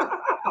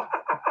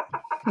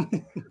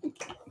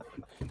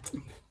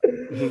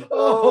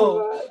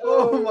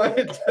 Oh my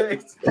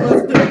days.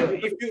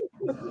 If you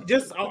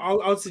just,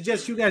 I'll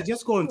suggest you guys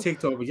just go on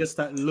TikTok and just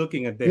start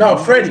looking at them. No,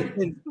 Freddie,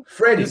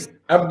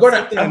 I'm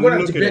gonna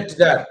debate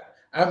that.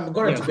 I'm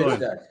gonna debate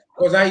that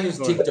because I use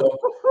TikTok.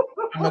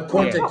 I'm a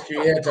content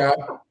creator.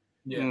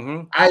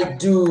 Yeah. I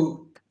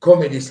do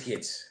comedy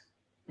skits.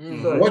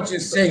 What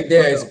you're saying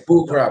there is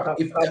bull crap.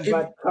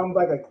 Come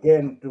back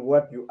again to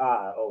what you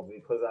are,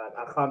 because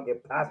I can't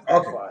get past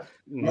that part.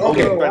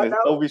 Okay.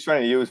 Obi's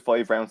trying to use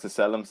 5Roundz to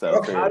sell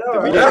himself. Okay.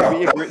 Do we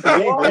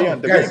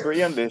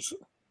agree on this?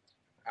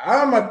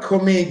 I'm a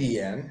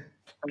comedian,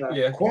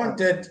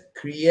 content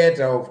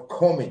creator of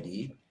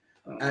comedy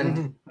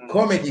and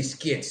comedy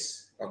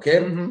skits.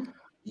 Okay.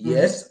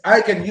 Yes,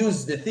 I can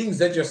use the things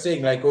that you're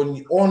saying, like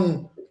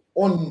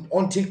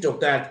on TikTok,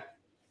 that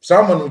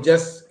someone will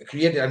just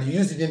create it and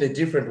use it in a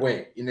different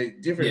way, in a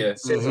different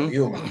sense of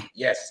humor.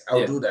 Yes,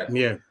 I'll do that.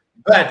 Yeah.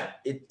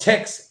 But it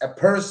takes a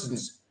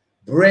person's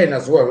brain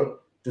as well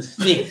to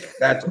think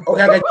that,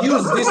 okay, I can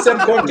use this same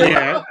content.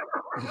 Yeah.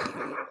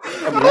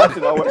 I'm glad to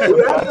know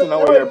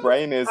where your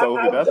brain is,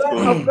 Obi. That's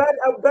good. I'm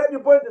glad you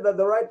pointed at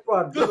the right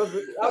part.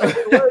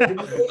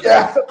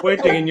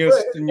 Pointing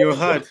in your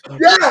heart.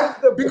 Yeah,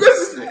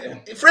 because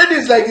Fred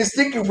is like he's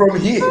thinking from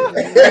here.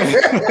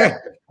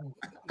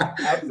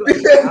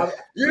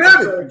 You know,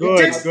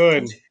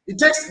 it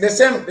takes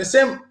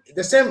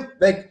the same.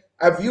 Like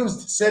I've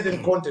used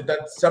certain content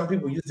that some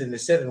people use in a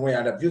certain way,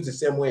 and I've used the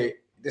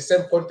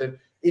same content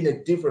in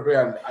a different way,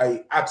 and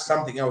I add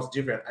something else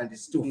different, and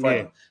it's still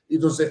funny.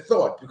 It was a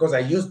thought because I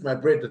used my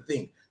brain to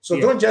think. So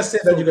don't just say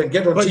that you can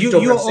get on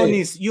TikTok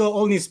you're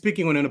only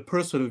speaking on a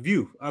personal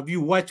view. Have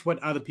you watched what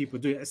other people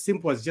do? As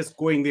simple as just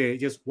going there,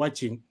 just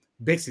watching.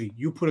 Basically,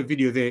 you put a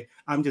video there,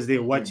 I'm just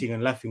there watching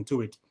and laughing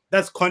to it.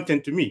 That's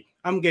content to me.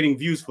 I'm getting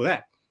views for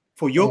that,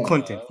 for your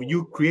content, for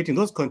you creating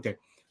those content.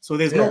 So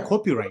there's no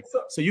copyright.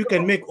 So you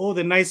can make all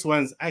the nice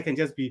ones. I can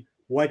just be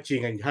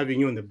watching and having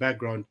you in the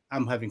background.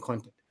 I'm having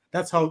content.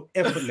 That's how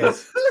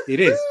effortless it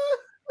is.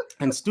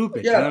 And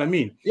stupid. You know what I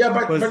mean? Yeah,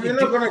 but you're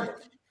not gonna.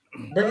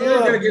 But you're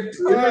not gonna get.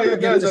 You're not gonna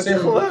get the same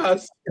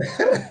class.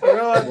 You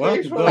know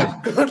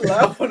what? Good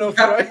laugh on a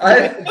Friday.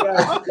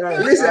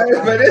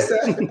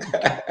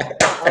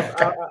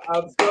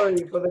 I'm sorry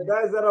for the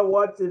guys that are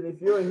watching.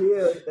 If you're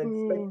here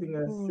expecting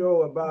a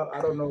show about, I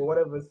don't know,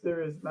 whatever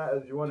serious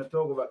matters you want to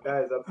talk about,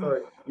 guys, I'm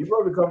sorry. You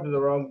probably come to the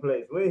wrong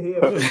place. We're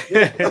here.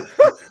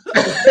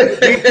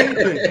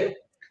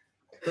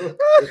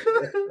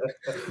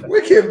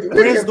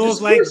 Press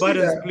those like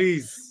buttons,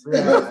 please.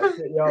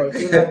 Yo, if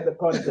you like the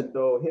content,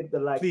 though, hit the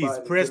like button. Please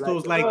press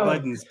those like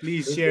buttons.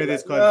 Please share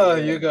this content. Oh,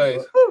 you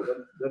guys.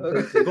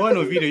 Go on,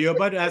 Oviedo. You're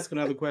about to ask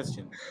another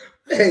question.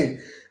 Hey,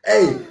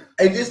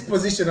 in this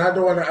position, I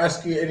don't want to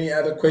ask you any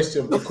other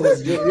question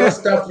because your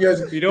stuff,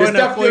 you don't want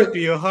to point to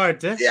your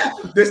heart, eh? Yeah,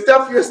 the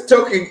stuff you're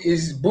talking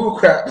is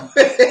bullcrap.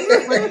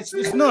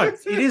 It's not.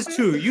 It is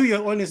true.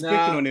 You're only speaking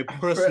on a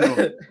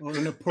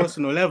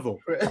personal level,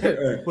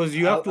 because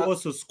you have to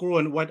also scroll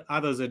on what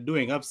others are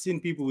doing. I've seen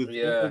people with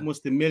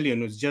almost 1 million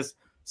who's just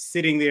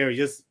sitting there,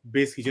 just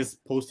basically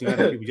just posting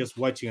other people, just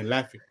watching and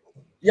laughing.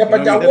 Yeah,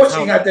 but they're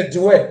watching at the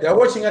duet. They're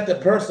watching at the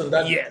person.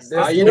 That you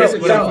know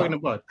what I'm talking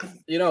about.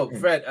 You know,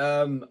 Fred.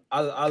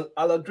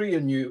 I'll agree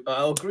on you.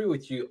 I'll agree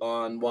with you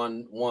on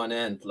one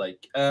end.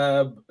 Like,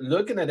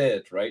 looking at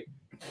it, right?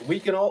 We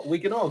can all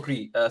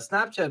agree.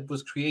 Snapchat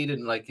was created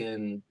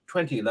in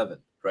 2011,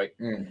 right?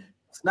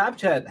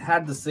 Snapchat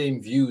had the same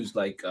views,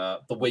 like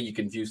the way you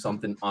can view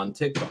something on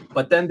TikTok,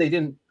 but then they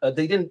didn't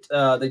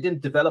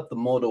develop the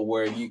model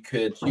where you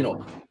could,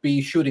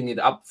 be shooting it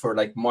up for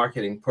like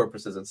marketing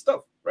purposes and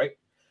stuff, right?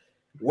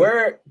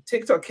 Where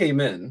TikTok came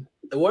in,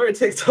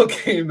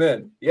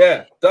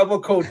 yeah, double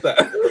quote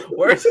that.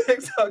 Where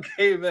TikTok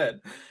came in,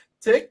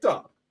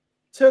 TikTok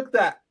took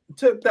that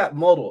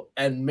model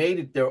and made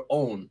it their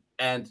own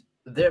and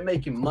they're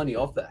making money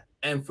off that.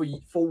 And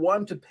for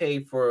one to pay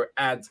for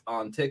ads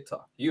on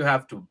TikTok, you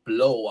have to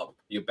blow up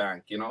your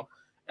bank, you know.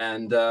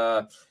 And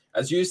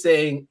as you're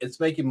saying, it's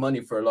making money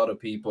for a lot of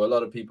people. A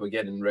lot of people are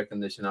getting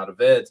recognition out of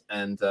it,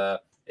 and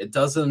it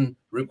doesn't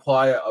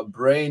require a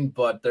brain,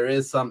 but there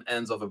is some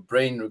ends of a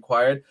brain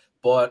required.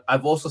 But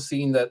I've also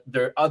seen that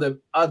there are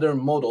other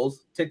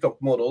models,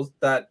 TikTok models,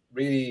 that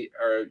really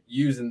are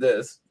using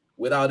this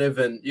without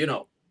even, you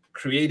know,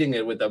 creating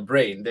it with a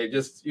brain. They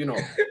just, you know,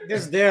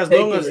 just there as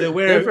long as they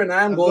wear different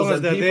angles, as long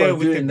as they're there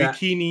with the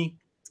bikini.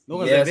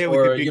 Yes,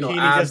 or you know,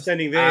 abs, just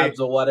standing there, abs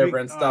or whatever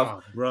and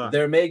stuff.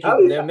 They're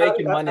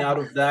making money out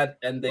of that,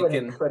 and they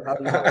can.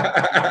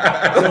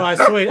 No, I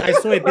saw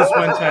it this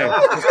one time.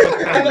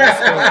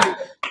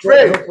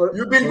 Fred,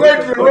 you've been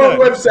going to the wrong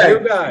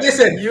website.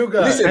 Listen.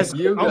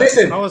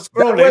 I was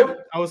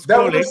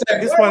scrolling.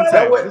 This one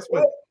time.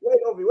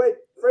 Wait.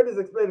 Fred is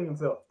explaining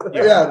himself.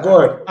 Yeah,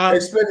 go on.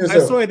 Explain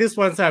yourself. I saw it this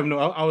one time. No,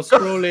 I was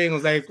scrolling. I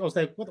was like,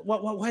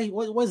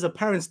 what is the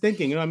parents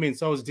thinking? You know what I mean?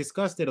 So I was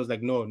disgusted. I was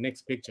like, no,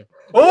 next picture.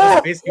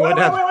 Oh, basically what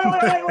happened.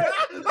 Wait.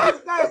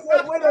 This guy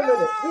said, wait a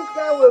minute. This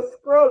guy was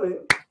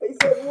scrolling. He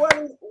said,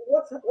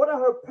 what are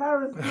her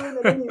parents doing?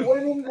 And then he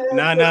went in there.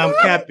 Nah, I'm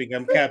capping.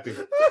 I'm capping.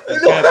 You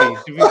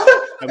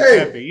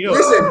know,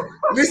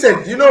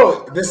 listen. You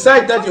know, the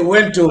site that you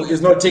went to is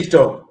not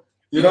TikTok.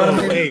 You know what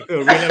I mean? Hey,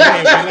 good. Relax.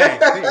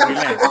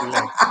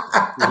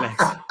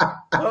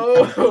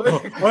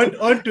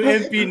 On to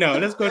MP now.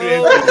 Let's go to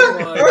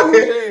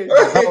MP.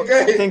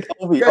 I think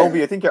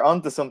Obi, I think you're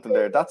onto something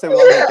there. That's how long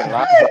you can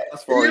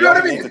last for. You know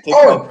what I mean? Need a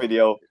TikTok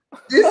video.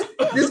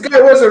 This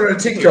guy wasn't on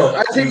TikTok.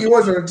 I think he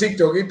wasn't on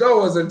TikTok. He thought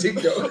it was on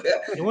TikTok.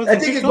 I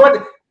think he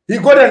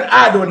got an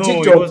ad on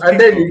TikTok, and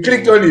then he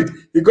clicked on it.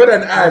 He got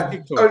an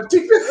ad on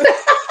TikTok.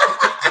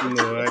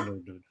 No, I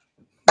don't do.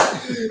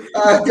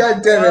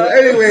 God damn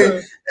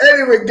it.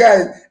 Anyway,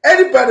 guys,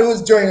 anybody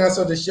who's joining us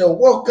on the show,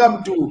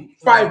 welcome to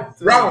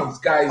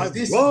 5Roundz, guys.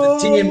 This is the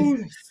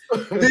team.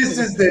 This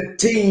is the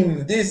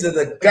team. These are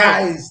the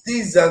guys.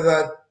 These are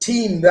the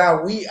team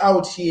that we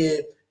out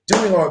here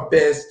doing our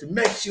best to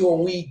make sure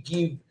we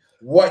give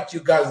what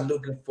you guys are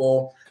looking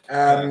for.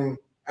 And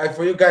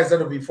for you guys that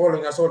will be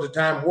following us all the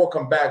time,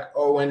 welcome back.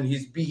 When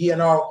he's be here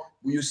now,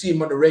 you see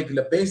him on a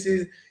regular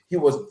basis. He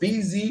was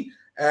busy.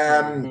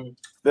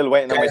 Still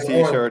waiting on my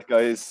t-shirt,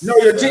 guys. No,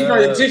 your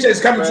t-shirt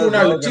is coming through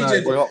now. Your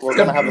t-shirt. We're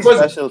gonna have a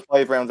special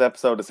 5Roundz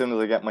episode as soon as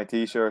I get my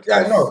t-shirt.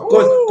 Yeah, no,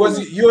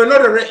 because you're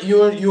not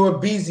you're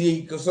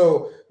busy,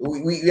 so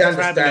we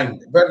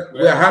understand. But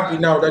we're happy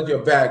now that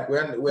you're back.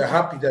 We're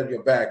happy that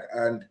you're back.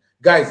 And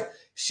guys,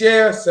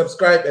 share,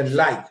 subscribe, and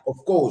like.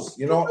 Of course,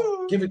 you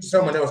know, give it to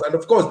someone else. And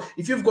of course,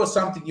 if you've got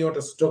something you want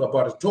us to talk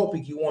about, a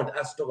topic you want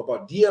us to talk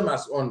about, DM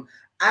us on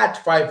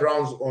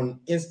 @5Roundz on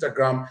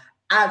Instagram,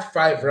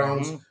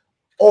 @5Roundz.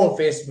 On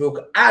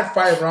Facebook,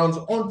 @5Roundz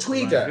on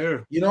Twitter.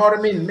 Right, you know what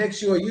I mean? Make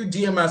sure you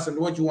DM us on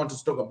what you want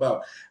to talk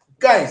about.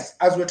 Guys,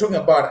 as we're talking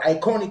about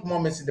iconic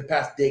moments in the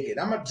past decade,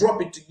 I'm going to drop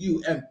it to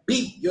you. And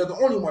B, you're the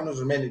only one who's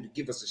remaining to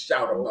give us a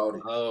shout about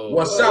it.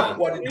 What's up?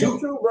 What it do? You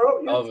too,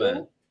 bro.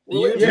 Man.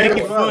 Make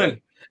it fun.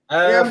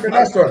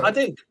 I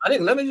think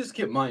let me just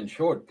keep mine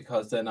short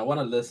because then I want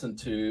to listen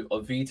to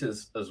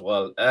Ovita's as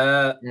well.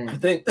 I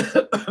think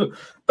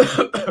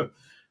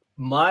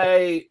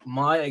my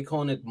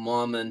iconic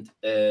moment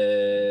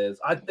is,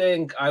 I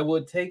think I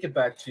would take it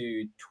back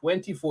to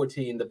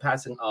 2014, the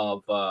passing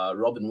of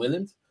Robin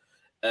Williams.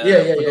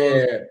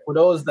 For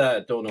those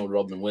that don't know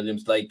Robin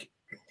Williams, like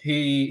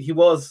he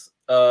was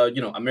you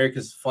know,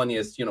 America's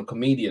funniest, you know,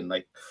 comedian.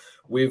 Like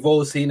we've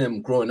all seen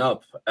him growing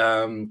up.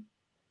 I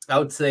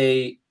would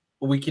say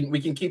we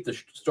can keep the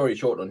story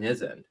short on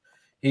his end.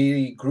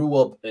 He grew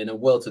up in a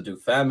well-to-do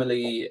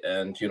family,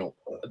 and you know,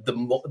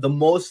 the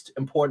most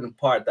important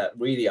part that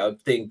really I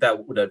think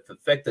that would have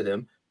affected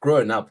him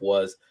growing up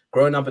was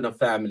growing up in a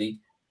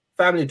family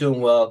doing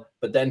well,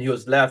 but then he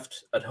was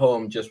left at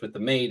home just with the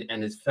maid,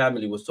 and his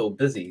family was so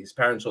busy, his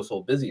parents were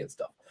so busy and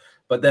stuff.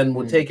 But then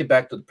we'll take it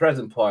back to the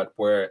present part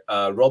where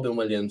Robin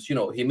Williams, you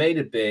know, he made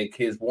it big.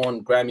 He's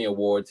won Grammy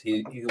Awards.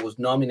 He was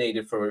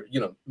nominated for, you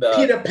know,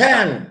 Peter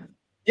Pan.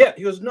 Yeah,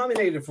 he was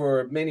nominated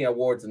for many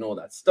awards and all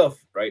that stuff,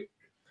 right?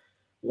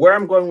 Where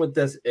I'm going with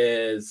this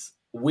is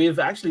we've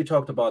actually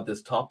talked about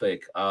this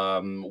topic.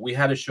 We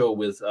had a show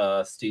with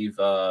Steve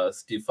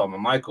from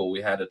Michael.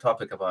 We had a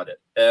topic about it.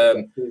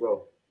 That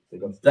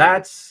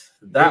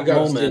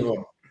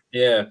moment.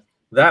 Yeah,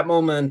 that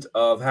moment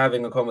of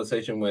having a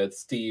conversation with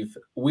Steve,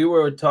 we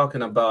were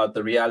talking about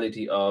the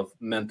reality of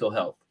mental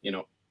health, you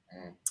know.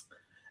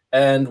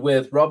 And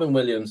with Robin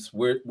Williams,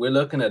 we're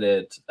looking at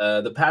it.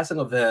 The passing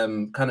of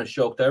him kind of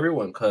shocked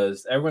everyone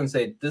because everyone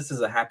said this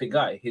is a happy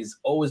guy. He's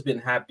always been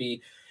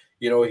happy.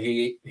 You know,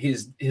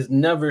 he's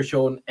never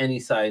shown any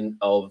sign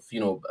of, you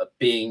know,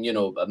 being, you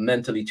know,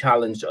 mentally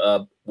challenged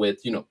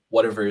with, you know,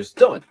 whatever he's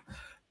doing.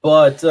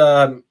 But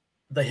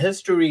the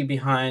history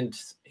behind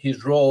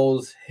his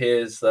roles,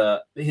 his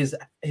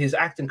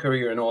acting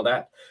career and all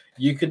that,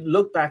 you could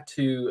look back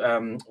to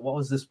what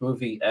was this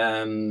movie?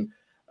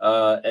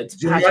 It's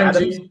Patch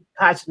Adams.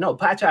 Patch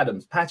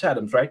Adams. Patch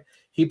Adams, right?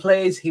 He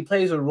plays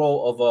a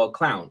role of a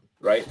clown,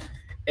 right?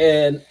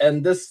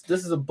 And this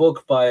is a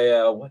book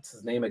by what's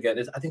his name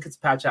again? I think it's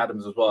Patch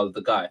Adams as well,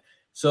 the guy.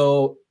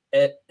 So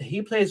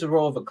he plays a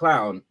role of a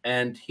clown,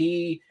 and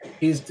he's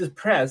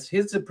depressed,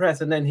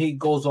 and then he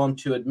goes on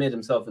to admit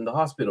himself in the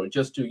hospital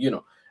just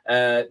to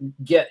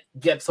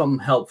get some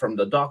help from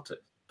the doctor.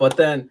 But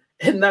then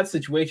in that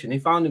situation, he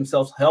found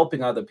himself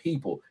helping other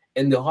people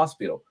in the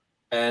hospital,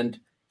 and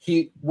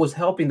he was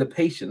helping the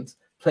patients,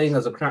 playing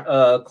as a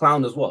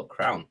clown as well.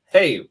 Clown.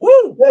 Hey,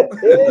 woo! Live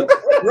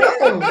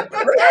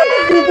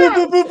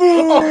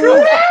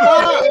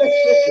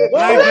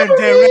and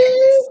direct.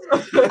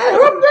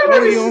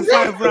 Only on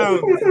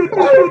 5Roundz.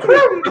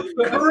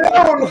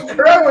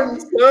 Crown.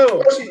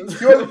 No.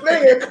 She was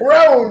playing a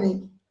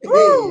crown.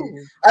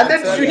 And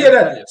then did you hear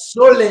that?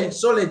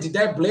 Sole, did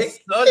I blink?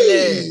 All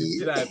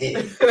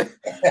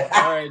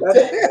right.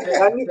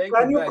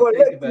 Can you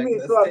correct me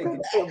so I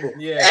can table?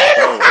 Yeah.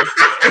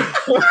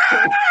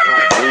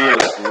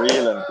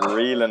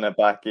 Reeling it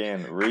back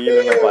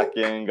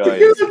in, guys.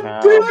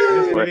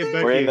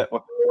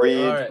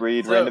 Breathe.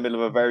 We're in the middle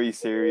of a very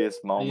serious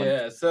moment.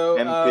 Yeah. So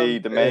MP,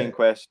 the main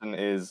question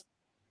is: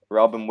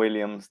 Robin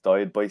Williams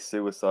died by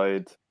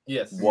suicide.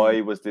 Yes.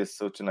 Why was this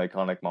such an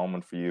iconic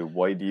moment for you?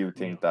 Why do you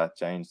think that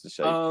changed the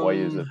shape? Why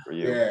is it for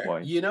you? Yeah.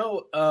 Why?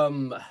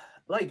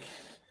 Like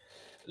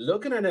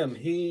looking at him,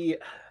 he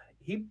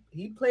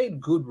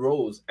played good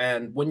roles,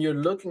 and when you're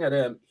looking at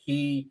him,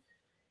 he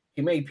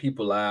made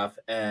people laugh.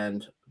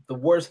 And the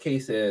worst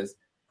case is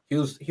he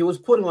was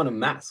putting on a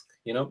mask.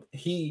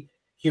 He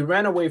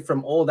ran away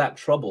from all that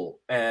trouble,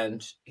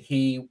 and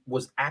he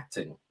was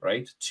acting,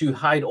 right, to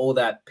hide all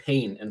that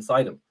pain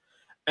inside him,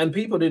 and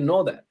people didn't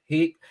know that.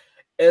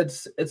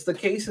 It's the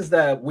cases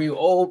that we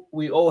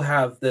all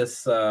have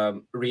this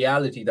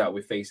reality that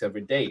we face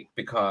every day,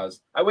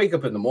 because I wake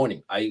up in the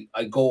morning, I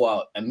go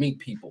out and meet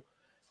people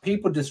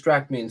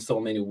distract me in so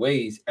many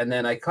ways, and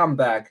then I come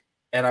back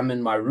and I'm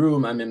in my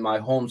room, I'm in my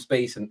home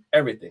space and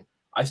everything.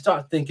 I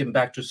start thinking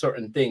back to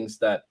certain things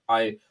that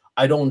I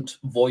don't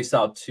voice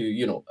out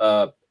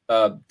to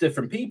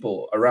different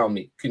people around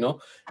me.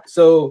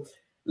 So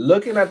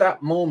looking at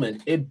that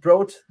moment, it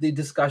brought the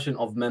discussion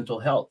of mental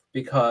health,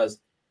 because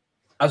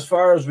as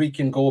far as we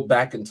can go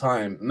back in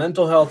time,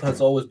 mental health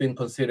has always been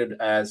considered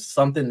as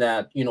something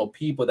that,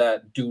 people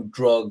that do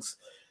drugs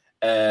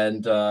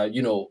and,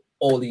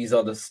 all these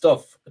other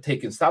stuff,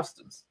 taking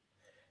substance.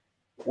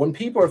 When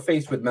people are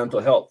faced with mental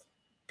health,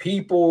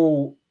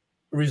 people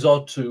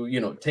resort to,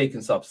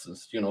 taking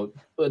substance,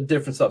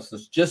 different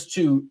substance, just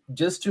to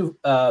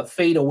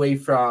fade away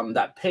from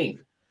that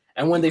pain.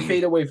 And when they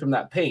fade away from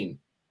that pain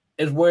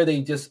is where they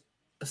just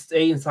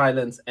stay in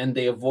silence and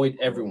they avoid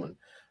everyone.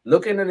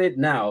 Looking at it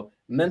now,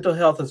 mental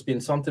health has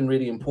been something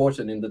really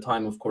important in the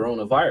time of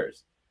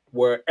coronavirus,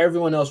 where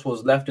everyone else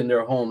was left in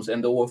their homes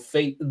and they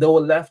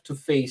were left to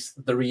face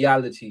the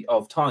reality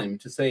of time,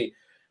 to say,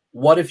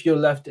 what if you're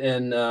left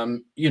in,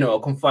 a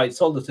confined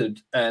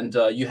solitude, and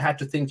you had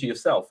to think to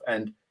yourself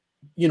and,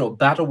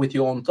 battle with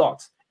your own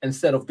thoughts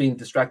instead of being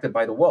distracted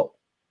by the world.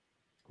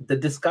 The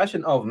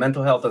discussion of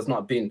mental health has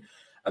not been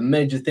a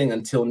major thing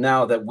until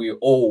now, that we're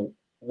all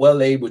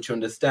well able to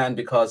understand,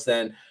 because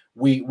then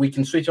we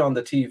can switch on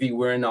the TV.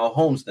 We're in our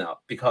homes now,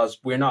 because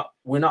we're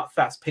not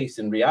fast paced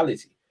in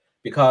reality.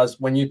 Because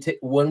when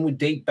we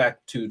date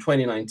back to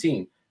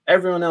 2019,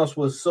 everyone else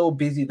was so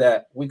busy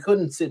that we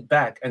couldn't sit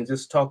back and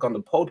just talk on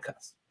the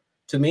podcast.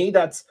 To me,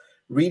 that's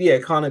really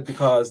iconic,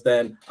 because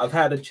then I've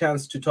had a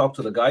chance to talk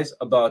to the guys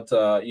about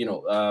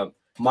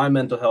my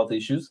mental health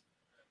issues,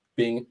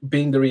 being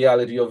the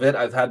reality of it.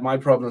 I've had my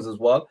problems as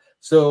well.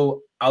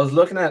 So I was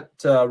looking at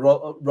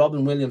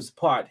Robin Williams'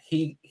 part.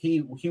 He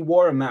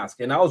wore a mask,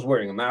 and I was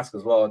wearing a mask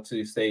as well,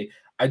 to say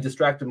I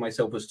distracted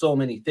myself with so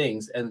many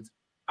things, and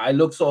I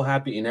looked so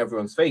happy in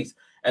everyone's face.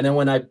 And then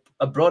when I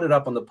brought it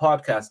up on the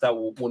podcast, that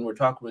when we're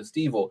talking with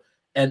Steve-O,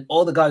 and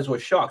all the guys were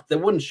shocked, they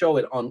wouldn't show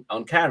it on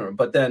camera.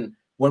 But then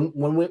when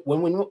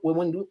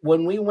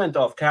we went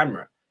off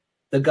camera,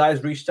 the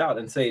guys reached out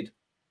and said,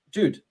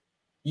 "Dude,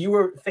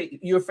 you're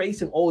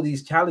facing all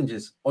these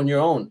challenges on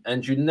your own,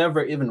 and you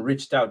never even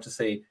reached out to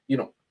say,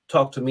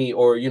 talk to me,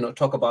 or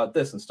talk about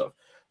this and stuff."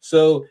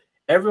 So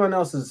everyone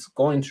else is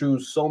going through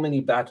so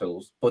many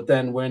battles, but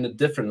then we're in a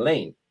different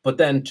lane. But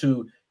then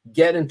to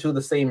get into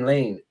the same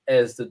lane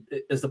as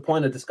the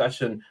point of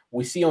discussion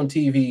we see on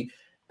TV.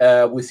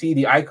 We see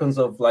the icons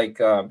of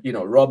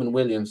Robin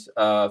Williams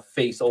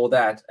face all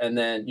that, and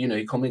then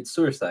he commits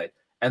suicide,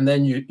 and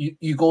then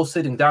you go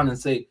sitting down and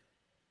say,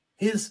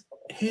 he's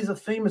a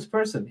famous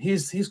person,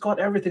 he's got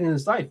everything in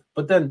his life,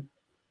 but then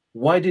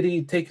why did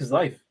he take his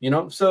life?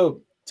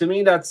 So to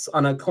me, that's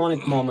an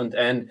iconic moment,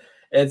 and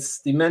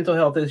it's the mental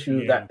health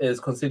issue that is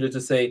considered,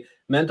 to say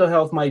mental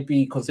health might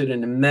be considered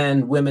in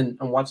men, women,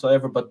 and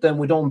whatsoever, but then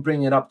we don't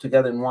bring it up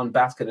together in one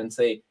basket and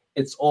say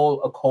it's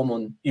all a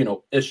common,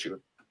 issue.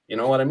 You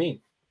know what I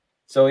mean?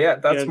 So yeah,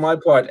 that's my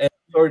part. And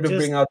sorry to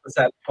bring out the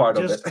sad part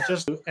of it.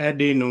 Just to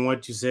add in on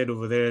what you said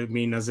over there, I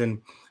mean, as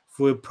in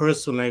for a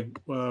person like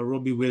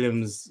Robbie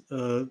Williams,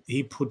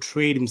 he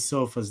portrayed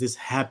himself as this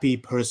happy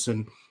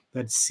person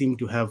that seemed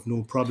to have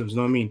no problems. You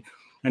know what I mean?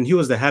 And he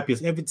was the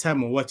happiest. Every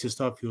time I watch his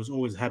stuff, he was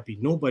always happy.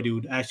 Nobody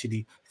would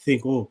actually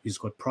think, oh, he's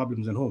got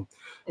problems at home.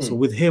 So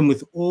with him,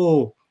 with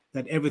all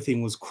that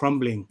everything was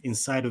crumbling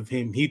inside of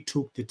him, he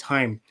took the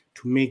time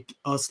to make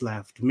us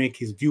laugh, to make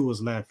his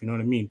viewers laugh. You know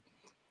what I mean?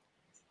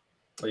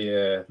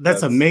 Yeah.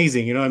 That's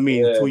amazing. You know what I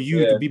mean? For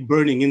you to be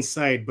burning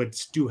inside, but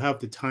still have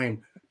the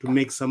time to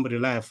make somebody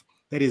laugh.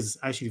 That is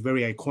actually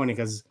very iconic.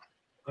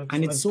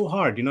 And it's so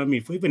hard. You know what I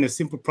mean? For even a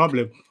simple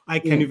problem, I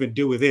can't even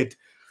deal with it.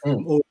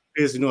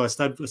 Always, you know, I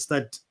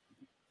start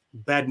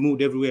bad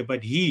mood everywhere.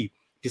 But he,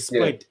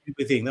 despite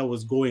everything that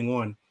was going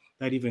on,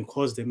 that even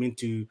caused them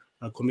into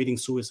committing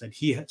suicide,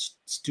 he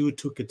still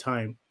took the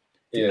time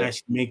to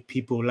actually make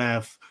people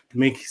laugh, to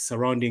make his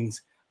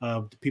surroundings,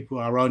 the people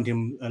around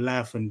him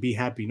laugh and be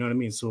happy. You know what I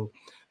mean? So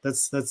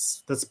that's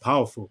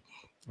powerful.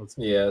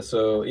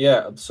 So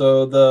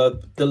the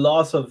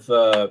loss of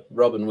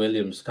Robin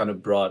Williams kind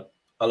of brought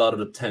a lot of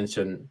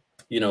attention,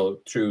 you know,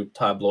 through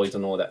tabloids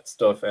and all that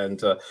stuff.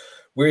 And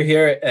we're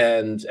here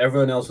and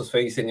everyone else was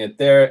facing it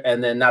there.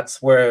 And then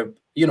that's where,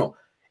 you know,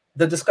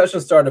 the discussion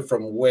started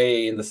from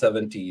way in the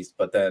 70s,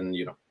 but then,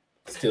 you know,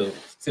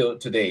 still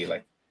today,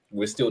 like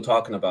we're still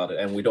talking about it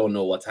and we don't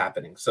know what's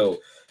happening. So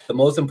the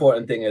most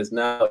important thing is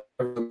now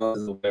everyone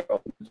is aware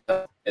of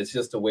it. It's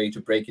just a way to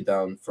break it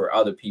down for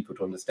other people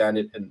to understand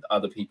it and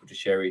other people to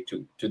share it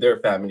to their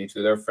family,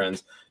 to their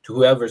friends, to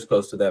whoever is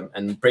close to them,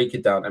 and break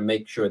it down and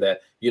make sure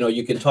that, you know,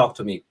 you can talk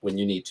to me when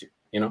you need to,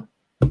 you know?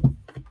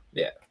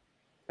 Yeah.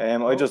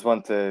 I just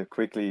want to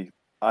quickly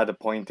add a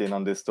point in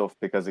on this stuff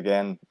because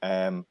again,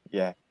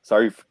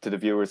 sorry to the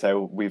viewers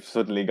how we've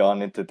suddenly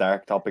gone into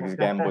dark topics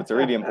again, but it's a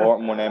really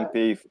important one,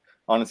 MP.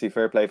 Honestly,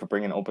 fair play for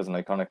bringing it up as an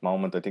iconic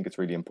moment. I think it's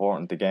really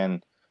important.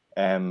 Again,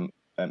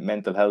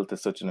 mental health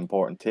is such an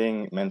important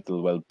thing,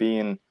 mental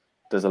well-being.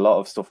 There's a lot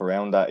of stuff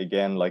around that.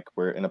 Again, like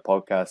we're in a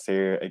podcast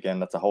here. Again,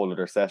 that's a whole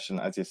other session.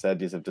 As you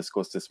said, you have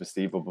discussed this with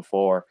Steve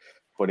before.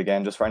 But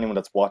again, just for anyone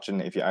that's watching,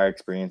 if you are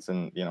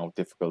experiencing, you know,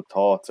 difficult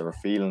thoughts or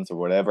feelings or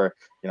whatever,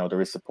 you know,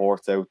 there is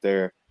supports out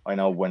there. I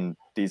know when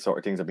these sort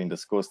of things are being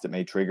discussed, it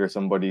may trigger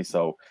somebody.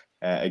 So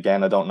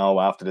again, I don't know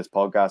after this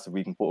podcast if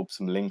we can put up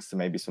some links to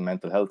maybe some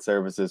mental health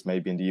services,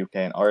 maybe in the UK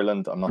and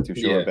Ireland. I'm not too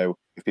sure about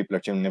if people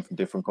are tuning in from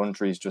different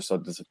countries, just so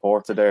the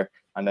supports are there.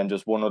 And then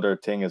just one other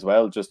thing as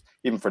well, just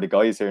even for the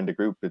guys here in the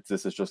group,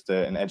 this is just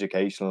an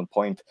educational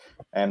point.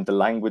 And the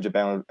language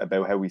about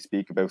how we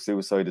speak about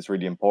suicide is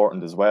really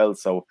important as well.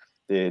 So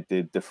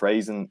the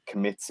phrasing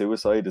commit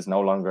suicide is no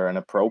longer an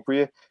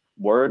appropriate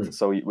word.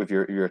 So if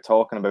you're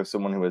talking about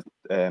someone who has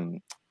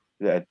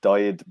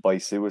died by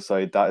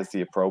suicide, that is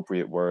the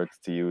appropriate word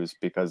to use,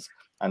 because,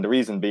 and the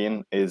reason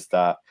being is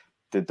that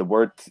the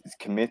word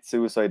commit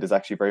suicide is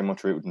actually very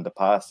much rooted in the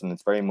past, and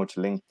it's very much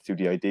linked to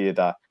the idea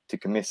that to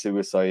commit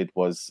suicide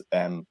was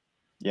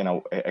you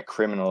know, a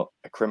criminal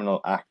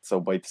act. So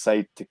by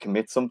say to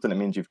commit something, it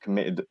means you've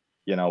committed,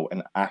 you know,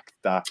 an act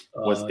that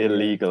was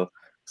illegal.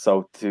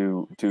 So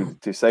to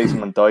say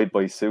someone died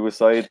by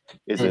suicide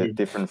is a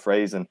different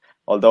phrasing.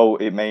 Although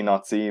it may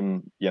not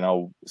seem, you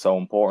know, so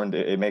important,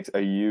 it makes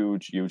a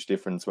huge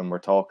difference when we're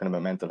talking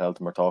about mental health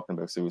and we're talking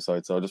about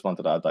suicide. So I just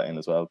wanted to add that in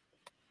as well.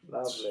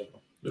 Lovely.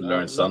 You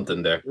learned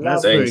something there.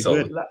 That's very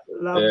good.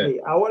 Lovely.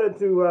 Yeah. I wanted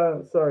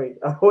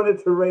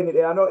to rein it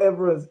in. I know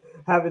everyone's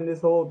having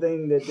this whole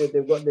thing that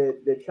they've got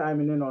they're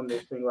chiming in on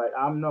this thing, right?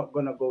 I'm not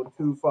gonna go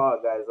too far,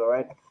 guys. All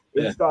right.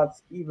 It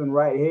starts even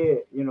right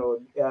here. You know,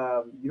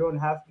 you don't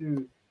have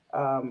to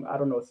I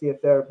don't know, see a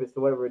therapist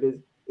or whatever it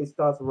is. It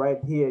starts right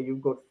here.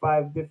 You've got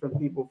 5 different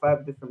people,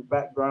 5 different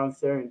backgrounds,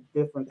 sharing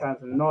different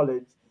kinds of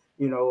knowledge,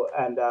 you know,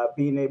 and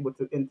being able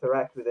to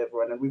interact with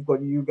everyone. And we've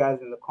got you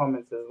guys in the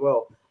comments as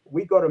well.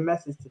 We got a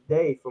message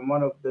today from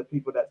one of the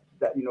people that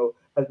you know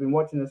has been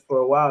watching us for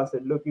a while and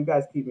said, look, you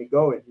guys keep me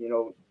going, you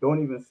know,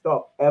 don't even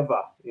stop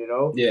ever, you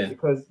know,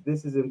 because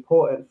this is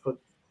important for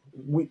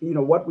you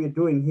know what we're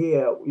doing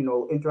here, you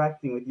know,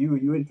 interacting with you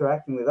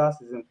interacting with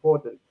us is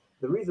important.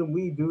 The reason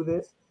we do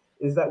this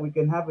is that we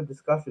can have a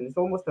discussion. It's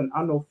almost an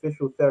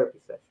unofficial therapy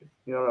session,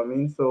 you know what I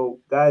mean? So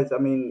guys, I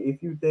mean,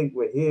 if you think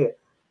we're here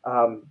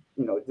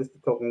you know, just to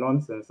talk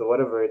nonsense or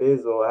whatever it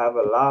is, or have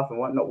a laugh and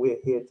whatnot, we're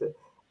here to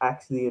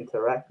actually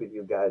interact with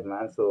you guys,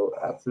 man. So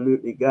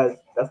absolutely, guys,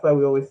 that's why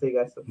we always say,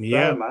 guys,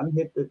 subscribe, man.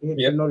 Hit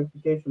the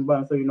notification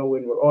button so you know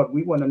when we're on.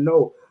 We want to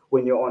know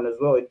when you're on as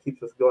well. It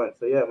keeps us going.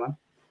 So yeah, man.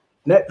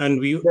 Next, and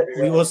we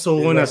also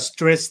want to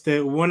stress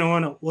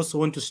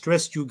want to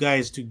stress you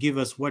guys to give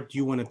us what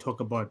you want to talk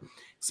about,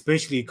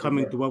 especially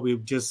coming to what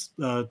we've just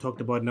talked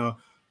about now.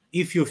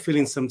 If you're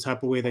feeling some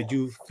type of way that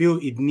you feel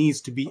it needs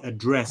to be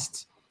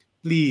addressed,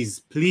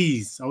 please,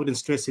 I wouldn't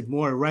stress it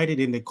more. Write it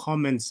in the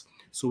comments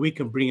so we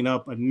can bring it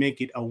up and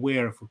make it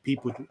aware for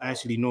people to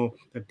actually know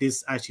that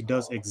this actually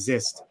does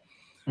exist.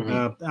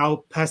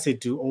 I'll pass it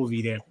to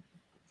Ovi there.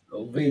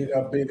 Big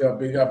up.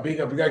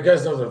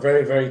 Guys, that was a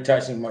very, very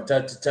touching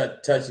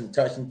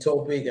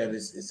topic, and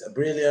it's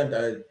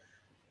brilliant.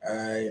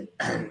 I'm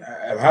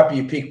happy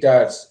you picked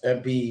that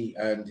MP,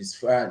 and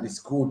it's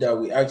cool that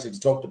we actually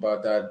talked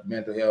about that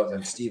mental health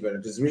and Steve. And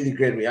it was really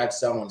great we had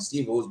someone,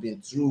 Steve, who's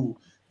been through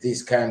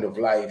this kind of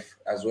life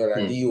as well,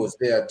 and he was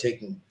there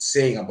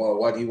saying about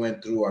what he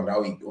went through and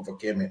how he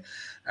overcame it.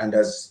 And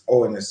as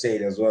Owen has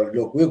said as well,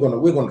 look, we're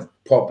gonna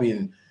pop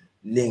in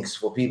links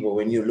for people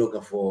when you're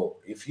looking for,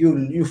 if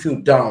you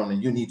feel down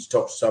and you need to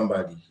talk to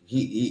somebody,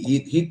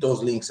 he hit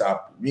those links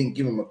up,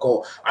 give him a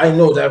call. I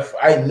know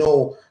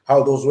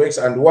how those works,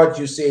 and what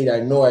you said,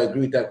 I know I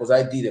agree with that, because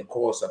I did a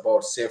course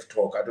about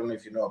self-talk. I don't know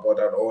if you know about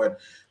that, Owen.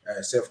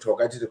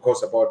 Self-talk, I did a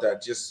course about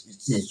that.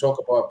 Just talk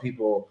about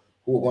people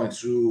who are going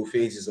through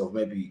phases of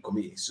maybe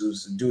committing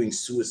suicide, doing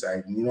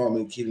suicide,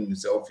 killing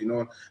themselves,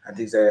 and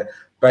things like that.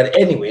 But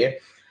anyway,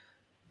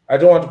 I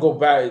don't want to go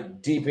back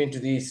deep into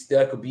this.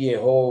 There could be a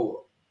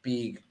whole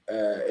big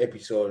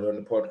episode on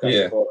the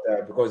podcast about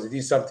that, because it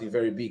is something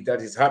very big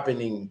that is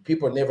happening.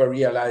 People never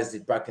realized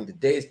it back in the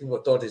days. People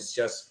thought it's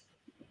just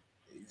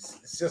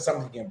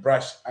something you can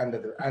brush under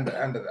the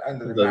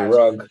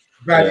rug.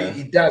 But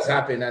it does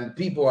happen, and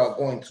people are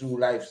going through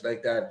lives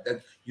like that.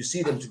 That you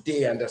see them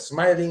today, and they're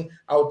smiling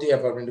out there,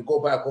 but when they go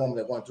back home,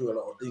 they're going through a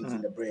lot of things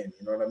in the brain.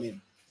 You know what I mean?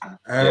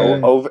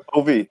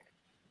 Ovi.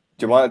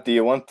 Do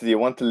you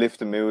want to lift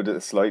the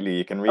mood slightly?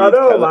 You can read.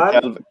 Kelvin.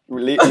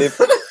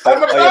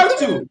 I'm about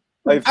to.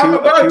 I'm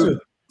about to.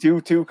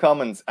 Two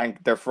comments, and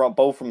they're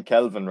both from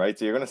Kelvin, right?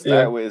 So you're going to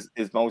start with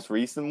his most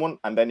recent one,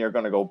 and then you're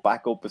going to go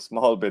back up a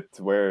small bit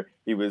to where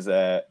he was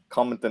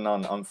commenting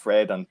on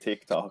Fred on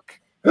TikTok.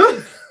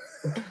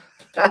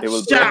 It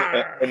will be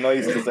a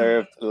nice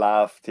deserved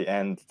laugh to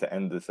end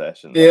the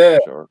session. Yeah.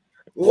 Sure.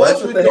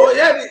 What we do?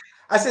 Yeah.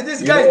 I said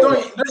these guys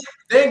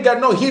they ain't got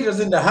no heaters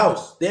in the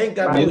house. They ain't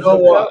got. You know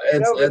what?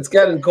 It's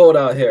getting cold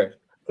out here.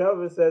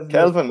 Kelvin says.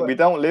 Kelvin, we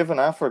don't live in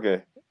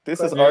Africa. This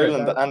is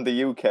Ireland and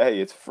the UK.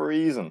 It's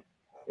freezing.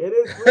 It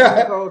is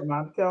freezing cold,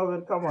 man.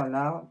 Kelvin, come on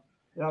now.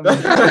 You know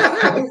what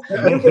I mean?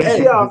 You can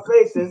see our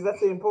faces. That's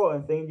the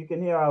important thing. You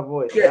can hear our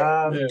voice.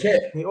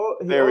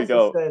 There we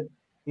go.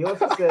 He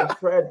also said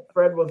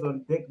Fred was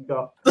on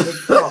TikTok.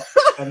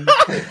 And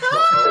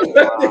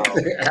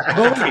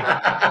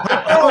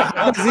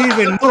how does he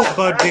even know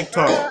about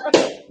TikTok?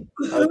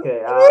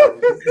 Okay.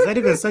 Is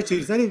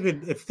that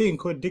even a thing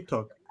called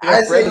TikTok?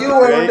 I say you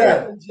on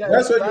that.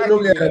 That's what you're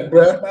looking at,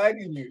 bro.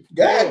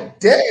 God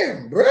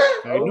damn, bro.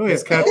 I know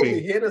it's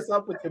capping. Hit us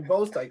up with your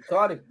most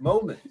iconic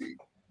moment.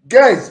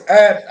 Guys,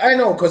 I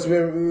know, because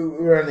we're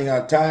running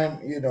out of time.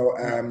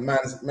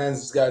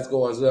 Man's guys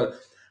go as well.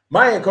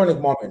 My iconic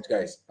moment,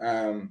 guys.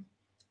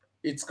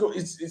 It's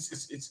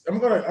I'm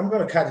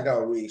gonna cut it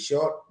out really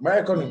short.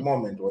 My iconic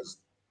moment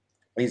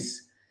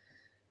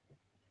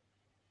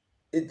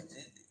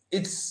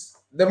it's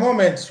the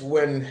moment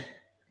when,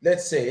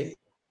 let's say,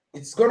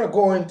 it's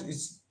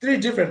three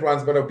different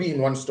ones, but it'll be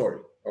in one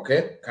story.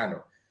 Okay, kind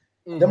of.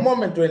 The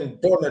moment when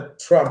Donald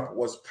Trump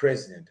was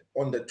president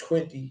on the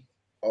 20th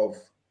of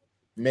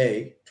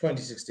May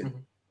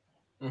 2016.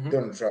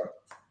 Donald Trump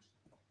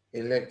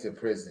elected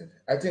president.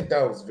 I think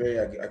that was very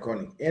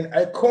iconic, and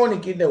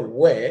iconic in a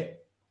way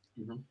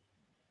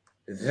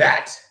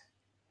that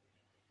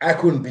I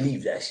couldn't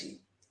believe that shit.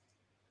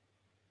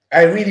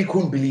 I really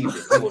couldn't believe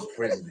it. He was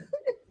president.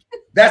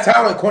 That's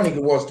how iconic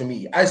it was to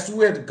me. I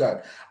swear to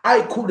God,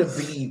 I couldn't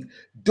believe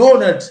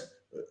Donald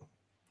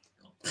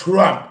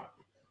Trump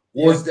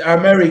was the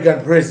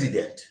American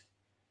president.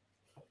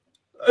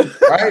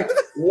 Right?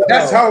 Wow.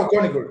 That's how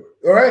iconic it was.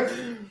 All right?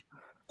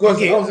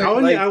 Okay,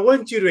 I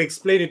want you to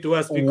explain it to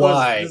us,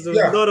 because there's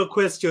a lot of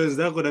questions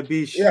that are going to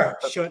be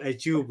shot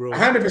at you, bro.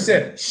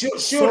 100%.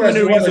 So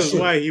many reasons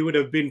why he would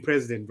have been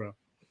president, bro.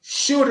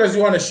 Shoot as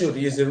you want to shoot.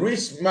 He's a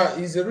rich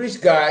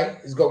guy.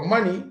 He's got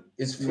money.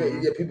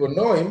 People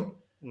know him.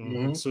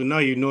 So now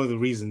you know the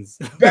reasons.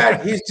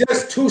 But he's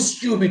just too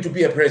stupid to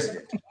be a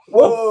president.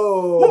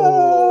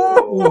 Whoa!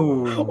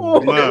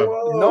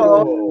 Wow.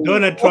 No,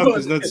 Donald Trump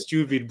is not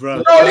stupid,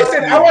 bro. No,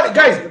 listen.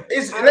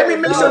 Let me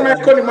mention my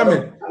iconic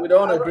moment. We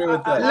don't agree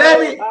with that.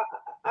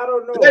 I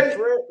don't know.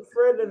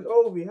 Fred and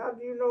Ovi, how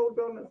do you know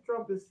Donald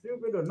Trump is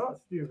stupid or not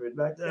stupid?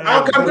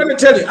 I'm going to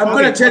tell you.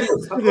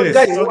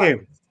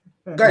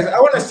 Guys, I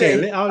want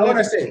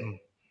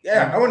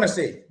to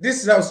say,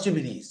 this is how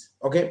stupid he is.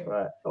 Okay.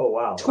 Right. Oh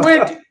wow.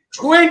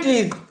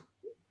 20th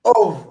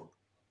of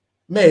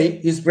May,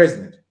 he's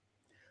president.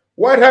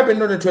 What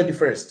happened on the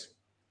 21st?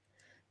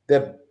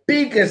 The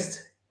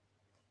biggest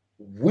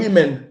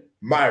women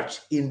march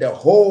in the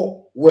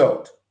whole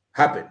world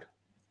happened.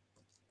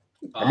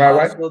 Am I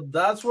right? So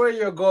that's where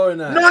you're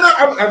going at. No,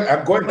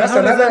 I'm going. That's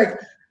another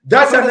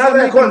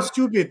iconic.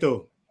 Stupid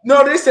though.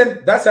 No,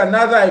 listen. That's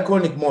another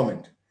iconic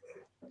moment.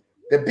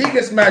 The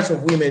biggest march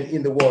of women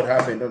in the world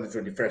happened on the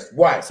 21st.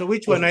 Why? So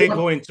which one are you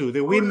going to?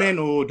 The women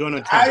or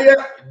Donald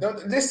Trump?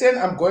 Listen,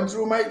 I'm going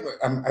through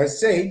I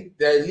say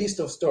there are a list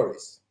of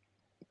stories.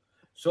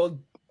 So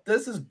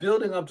this is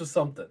building up to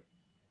something.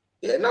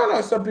 Yeah, no,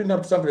 it's not building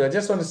up to something. I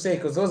just want to say,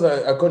 because those are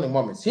iconic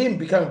moments. Him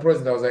becoming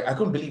president, I was like, I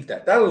couldn't believe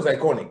that. That was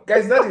iconic.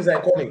 Guys, that is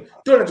iconic.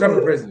 Donald Trump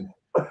the president.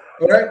 All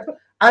right?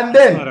 And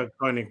then... It's not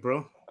iconic,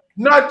 bro.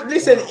 Not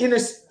listen,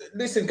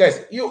 listen,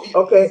 guys.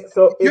 Okay,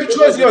 so you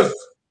chose yours.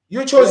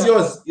 You chose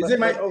yours. Is it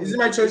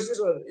my choice?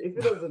 If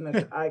it was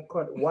an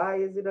icon, why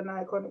is it an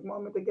iconic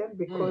moment again?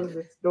 Because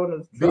it's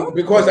Donald Trump.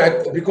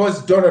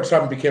 Because Donald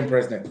Trump became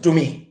president. To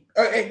me,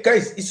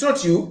 guys, it's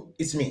not you,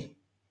 it's me.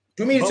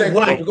 To me, it's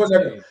iconic because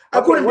I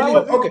couldn't believe.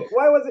 Okay,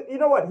 why was it? You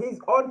know what? He's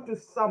onto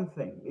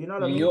something. You know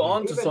what I mean? You're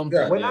onto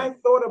something. When I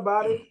thought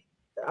about it,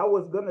 I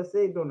was gonna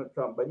say Donald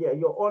Trump, but yeah,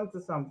 you're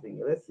onto something.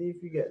 Let's see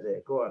if you get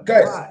there. Go on,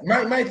 guys.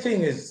 My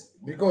thing is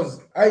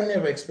because I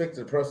never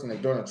expected a person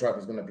like Donald Trump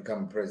is going to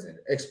become president,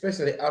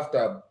 especially after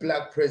a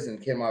black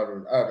president came out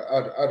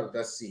of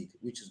that seat,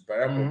 which is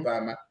Barack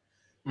Obama.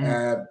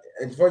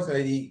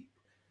 Unfortunately,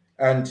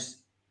 and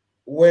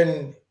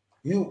when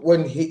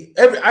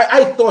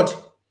I thought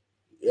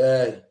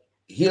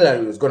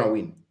Hillary was going to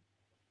win.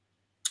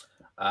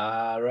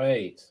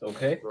 Right.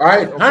 Okay. All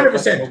right.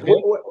 100%.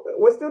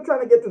 We're still trying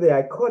to get to the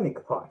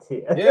iconic part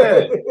here.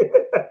 Yeah.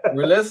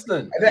 We're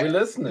listening.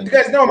 You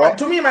guys know,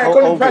 to me, my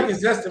iconic part is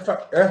just the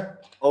fact.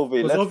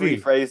 Ovi, let's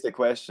rephrase the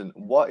question.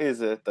 What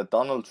is it that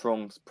Donald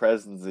Trump's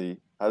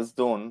presidency has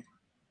done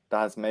that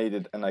has made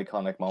it an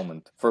iconic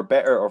moment, for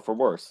better or for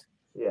worse?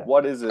 Yeah.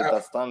 What is it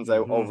that stands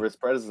out over his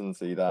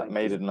presidency that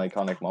made it an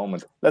iconic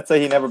moment? Let's say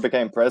he never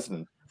became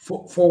president.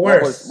 For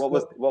worse. What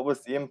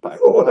was the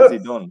impact? What has he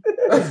done?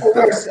 For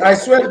worse, I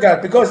swear to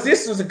God, because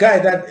this was a guy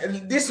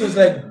that this was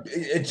like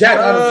Jack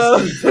out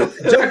of the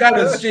street. Jack out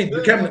of the street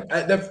became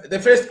the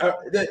first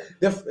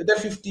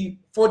the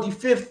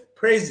 45th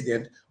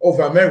president of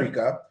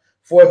America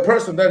for a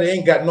person that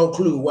ain't got no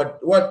clue what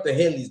the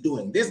hell he's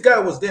doing. This guy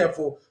was there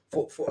for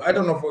I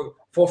don't know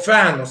for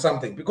fun or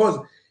something, because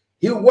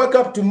he'll wake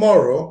up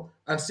tomorrow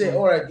and say,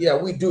 all right, yeah,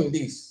 we're doing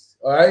this,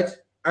 all right,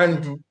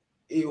 and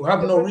you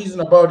have no reason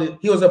about it.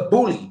 He was a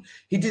bully.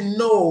 He didn't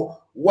know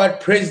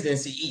what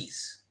presidency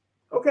is.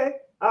 Okay.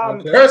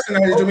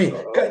 Personally, to me.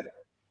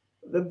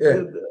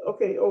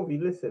 Okay, Ovi,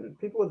 listen.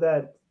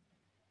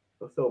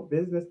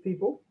 Business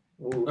people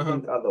will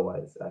think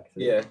otherwise,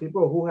 actually. Yeah.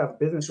 People who have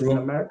businesses in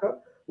America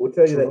will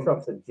tell you that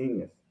Trump's a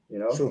genius, you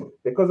know,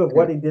 because of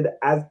what he did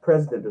as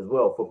president as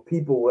well for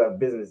people who have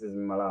businesses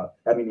in Malawi.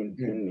 I mean,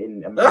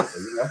 in America,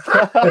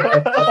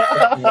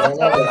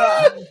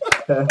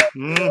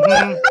 you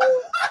know.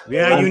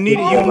 Yeah, you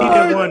needed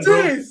one,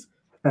 bro.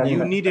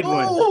 You needed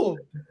one.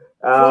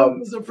 Trump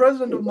was the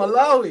president of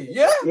Malawi.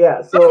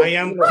 Yeah. So I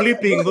am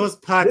clipping those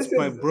parts,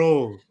 my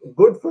bro.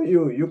 Good for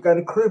you. You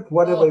can crip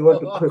whatever you want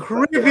to crip.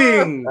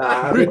 Cripping.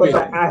 I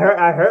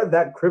heard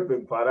that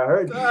cripping part. I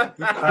heard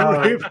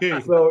you.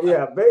 Cripping. So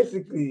yeah,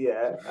 basically,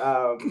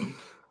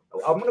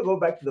 I'm gonna go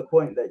back to the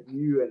point that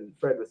you and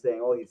Fred were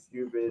saying, oh, he's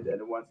stupid, and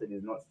the one said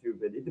he's not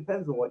stupid. It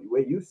depends on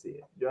where you see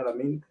it. You know what I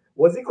mean?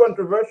 Was he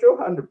controversial?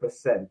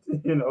 100%.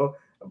 You know,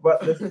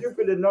 but the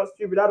stupid and not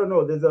stupid, I don't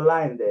know. There's a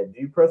line there. Do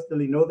you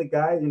personally know the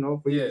guy? You know,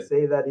 for you to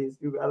say that he's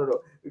stupid, I don't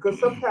know. Because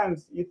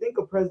sometimes you think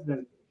a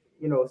president,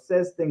 you know,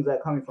 says things that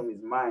are coming from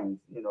his mind.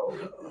 You know,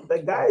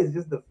 that guy is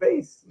just the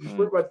face. He's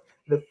pretty much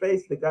the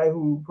face, the guy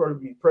who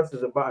probably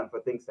presses a button for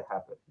things to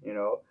happen. You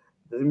know,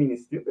 doesn't mean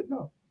he's stupid.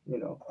 No. You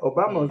know,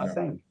 Obama was the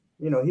same.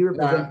 You know, he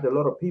represented a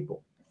lot of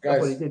people.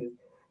 That's what he did.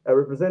 A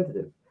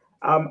representative.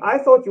 I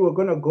thought you were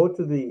gonna go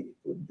to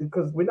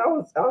because when I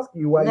was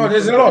asking you why. No,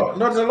 there's a lot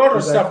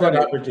of stuff that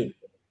happened to him.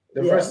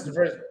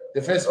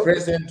 The first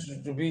president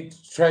to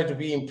try to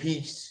be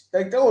impeached.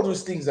 Like all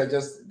those things are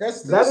just So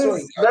that's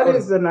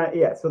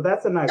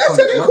an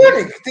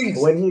iconic thing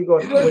when he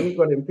got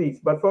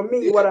impeached. But for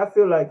me, what I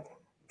feel like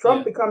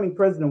Trump becoming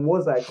president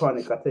was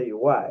iconic. I'll tell you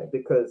why.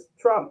 Because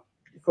Trump,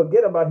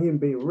 forget about him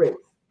being rich.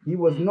 He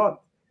did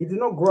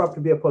not grow up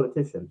to be a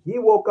politician. He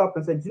woke up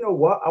and said, you know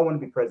what? I want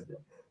to be president.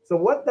 So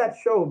what that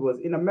showed was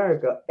in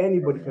America,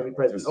 anybody can be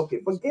president. Okay,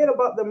 forget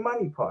about the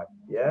money part.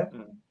 Yeah.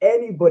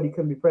 Anybody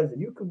can be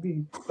president. You could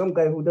be some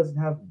guy who doesn't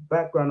have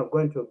background of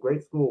going to a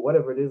great school,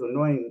 whatever it is,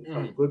 annoying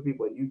some good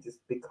people, and you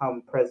just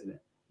become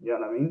president. You know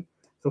what I mean?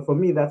 So for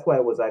me, that's why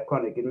it was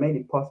iconic. It made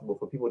it possible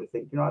for people to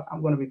think, you know what,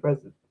 I'm going to be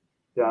president.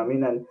 You know what I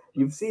mean? And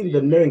you've seen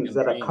the names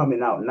that are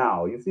coming out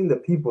now. You've seen the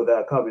people that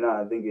are coming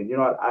out and thinking, you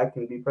know what, I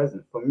can be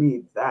president. For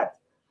me, that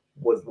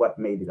was what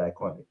made it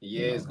iconic.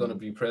 Yeah, he's going to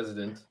be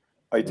president.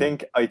 I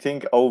think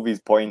Ovi's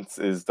points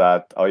is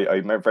that I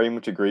very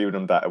much agree with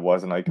him that it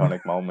was an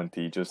iconic moment.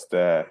 He just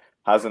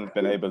hasn't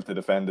been able to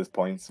defend his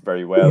points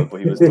very well, but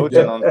he was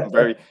touching on some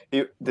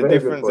the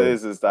difference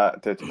is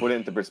that to put it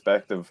into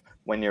perspective,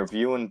 when you're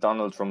viewing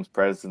Donald Trump's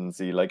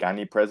presidency, like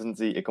any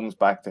presidency, it comes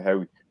back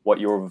to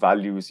what your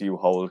values you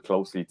hold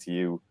closely to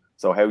you.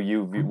 So how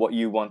you view what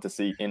you want to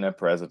see in a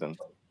president.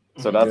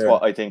 So that's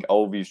what I think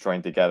Ovi's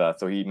trying to get at.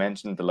 So he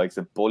mentioned the likes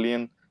of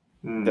bullying,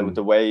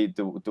 the way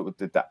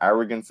the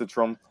arrogance of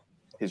Trump,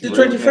 his the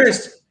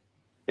 21st.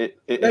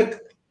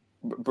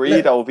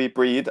 Breathe, Ovi,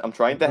 breathe. I'm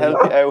trying to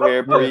help you out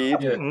here. Breathe,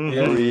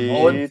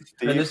 breathe.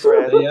 Deep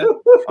breath.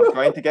 I'm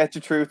trying to get you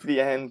through to the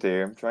end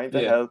here. I'm trying to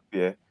help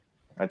you.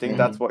 I think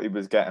that's what he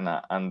was getting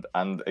at,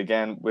 and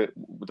again with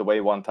the way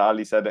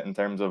Wantali said it in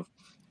terms of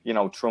you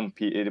know,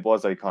 Trump, it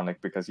was iconic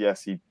because,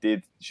 yes, he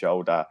did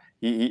show that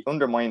he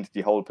undermined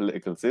the whole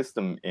political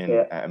system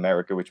in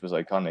America, which was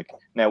iconic.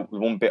 Now,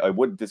 one bit I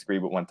would disagree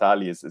with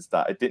Wantali is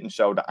that it didn't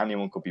show that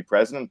anyone could be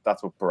president.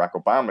 That's what Barack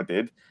Obama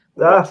did.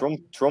 What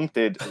Trump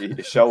did,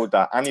 it showed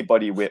that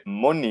anybody with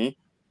money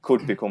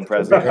could become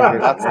president.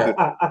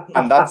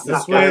 And that's the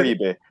scary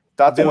bit.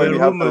 That's why we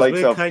have the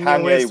likes of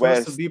Kanye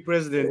West to be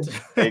president.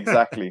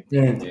 Exactly.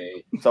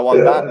 So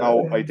on that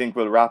note, I think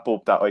we'll wrap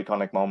up that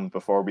iconic moment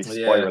before we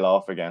spiral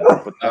off again.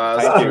 But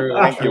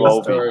thank you,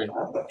 Ovi.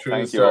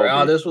 Thank you, Ovi.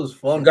 Oh, this was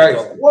fun, guys.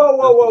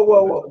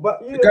 Whoa!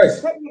 But you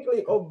know,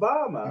 technically,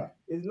 Obama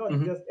is not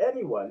just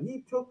anyone.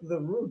 He took the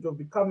route of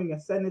becoming a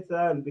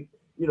senator, and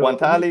you know,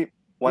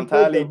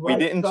 Wantali, we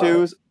didn't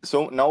choose,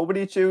 so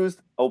nobody chose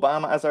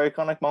Obama as our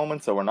iconic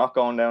moment, so we're not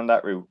going down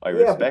that route. I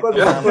respect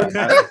Obama.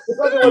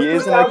 He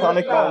is an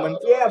iconic moment.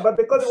 Yeah, but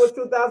because it was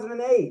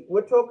 2008,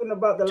 we're talking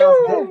about the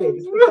last decade.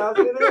 It's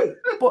 2008.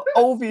 But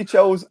Ovi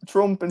chose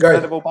Trump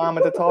instead of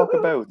Obama to talk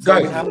about. So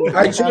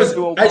I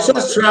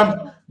chose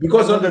Trump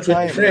because on the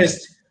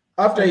 21st,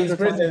 after his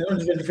president, on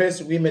the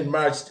 21st, women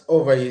marched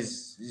over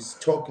his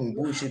talking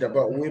bullshit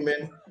about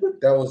women.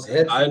 That was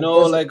hurtful. I know,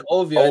 like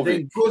Ovi, I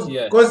think,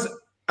 because.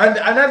 And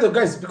another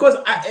guys, because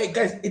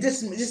guys,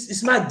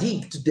 it's my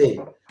gig today.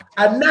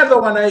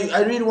 Another one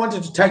I really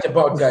wanted to touch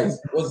about,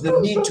 guys, was the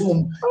Me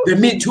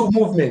Too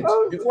movement.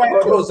 Before I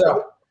close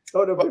up,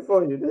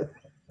 before you did.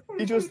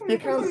 You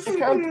can't.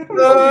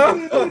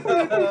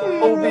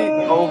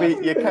 Ovi,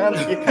 you can't.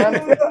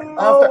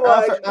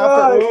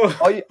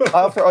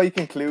 After I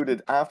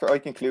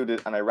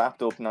concluded, and I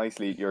wrapped up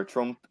nicely your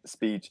Trump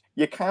speech.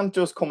 You can't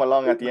just come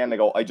along at the end and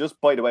go,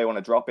 by the way, I want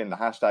to drop in the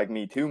hashtag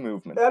Me Too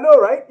movement. I know,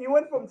 right? You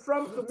went from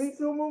Trump to Me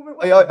Too movement.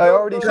 I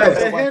already. I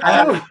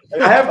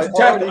have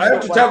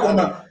to tackle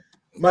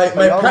my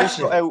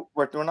passion.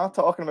 We're not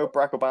talking about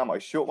Barack Obama. I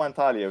shut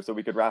Wantali out so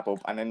we could wrap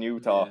up, and then you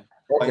thought,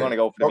 I'm going to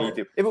go for the Me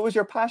Too. If it was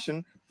your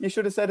passion, you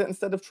should have said it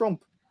instead of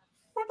Trump.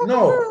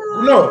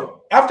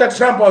 No. After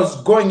Trump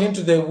was going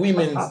into the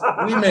women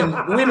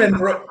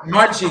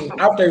marching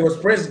after he was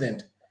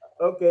president.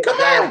 Okay, come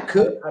on.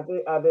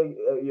 I think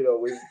you know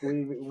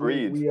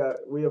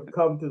we have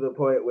come to the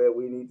point where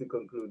we need to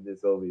conclude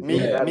this.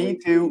 Obviously,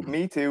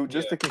 Me too.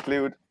 Just to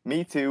conclude,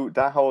 Me Too.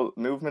 That whole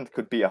movement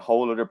could be a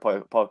whole other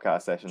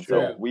podcast session.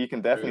 So we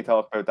can definitely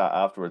talk about that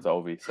afterwards,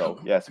 Ovi. So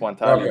yes,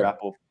 Wantali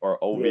wrap up, or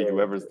Ovi,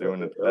 whoever's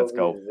doing it. Let's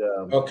go.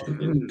 Okay,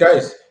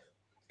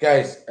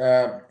 guys.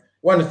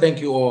 Want to thank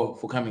you all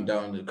for coming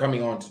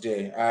on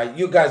today.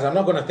 You guys, I'm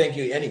not going to thank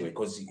you anyway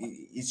because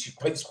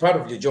it's part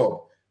of your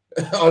job.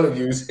 All of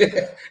you.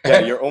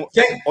 Your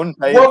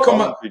unpaid welcome.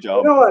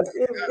 Job. You know what?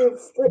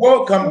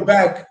 Welcome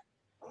back,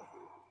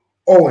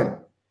 Owen.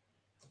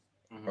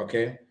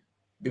 Okay.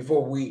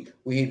 Before we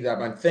hit it up,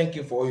 and thank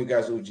you for all you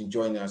guys who've been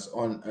joining us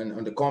on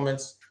the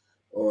comments,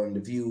 on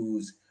the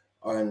views,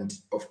 and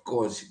of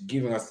course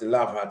giving us the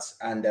love hearts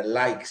and the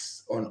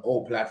likes on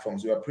all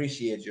platforms. We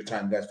appreciate your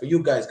time, guys. For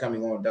you guys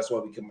coming on, that's why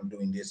we keep on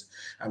doing this.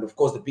 And of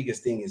course, the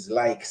biggest thing is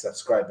like,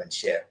 subscribe, and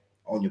share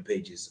on your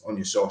pages, on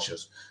your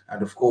socials.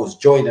 And of course,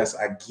 join us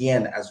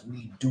again as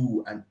we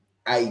do an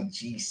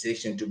IG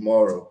session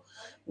tomorrow,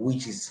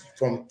 which is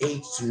from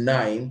 8 to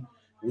 9,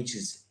 which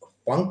is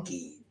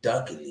funky,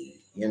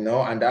 duckily, you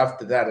know. And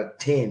after that at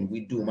 10,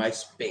 we do my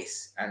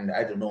space. And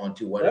I don't know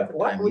until whatever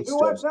time it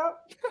stops.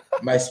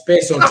 My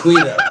space on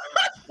Twitter.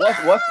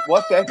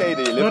 What decade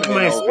are you living in? Not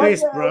my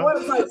space, bro. What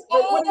are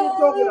you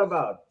talking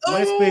about?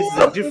 My space is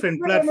a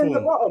different platform.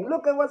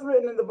 Look at what's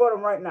written in the bottom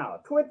right now.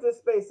 Twitter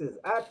Spaces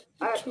at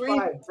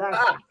 5Roundz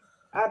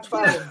at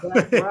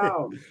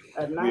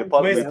 9.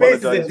 My space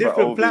is a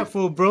different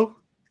platform, bro.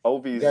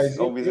 Ovi's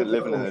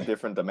living in a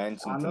different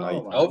dimension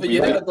tonight. Ovi,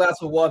 you need a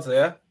glass of water,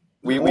 yeah?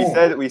 We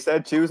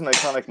said choose an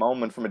iconic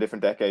moment from a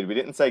different decade. We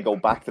didn't say go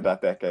back to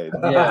that decade.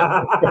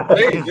 Yeah.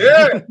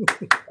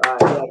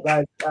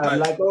 Guys.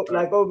 Like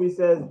Ovi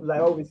said,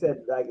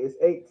 like it's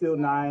 8 till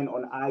 9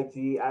 on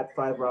IG at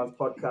 5Roundz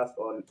podcast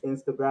on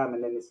Instagram,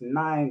 and then it's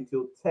 9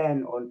 till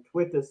 10 on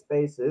Twitter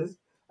Spaces.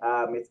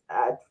 It's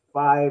at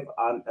 5_rounds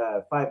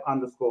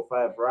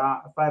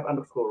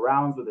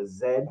with a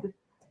Z.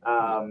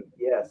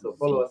 So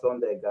follow us on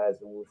there,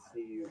 guys, and we'll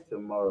see you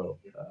tomorrow.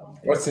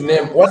 What's the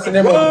name of the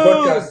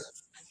podcast?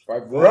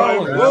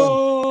 5Roundz.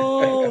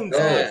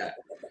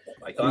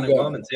 Iconic moments.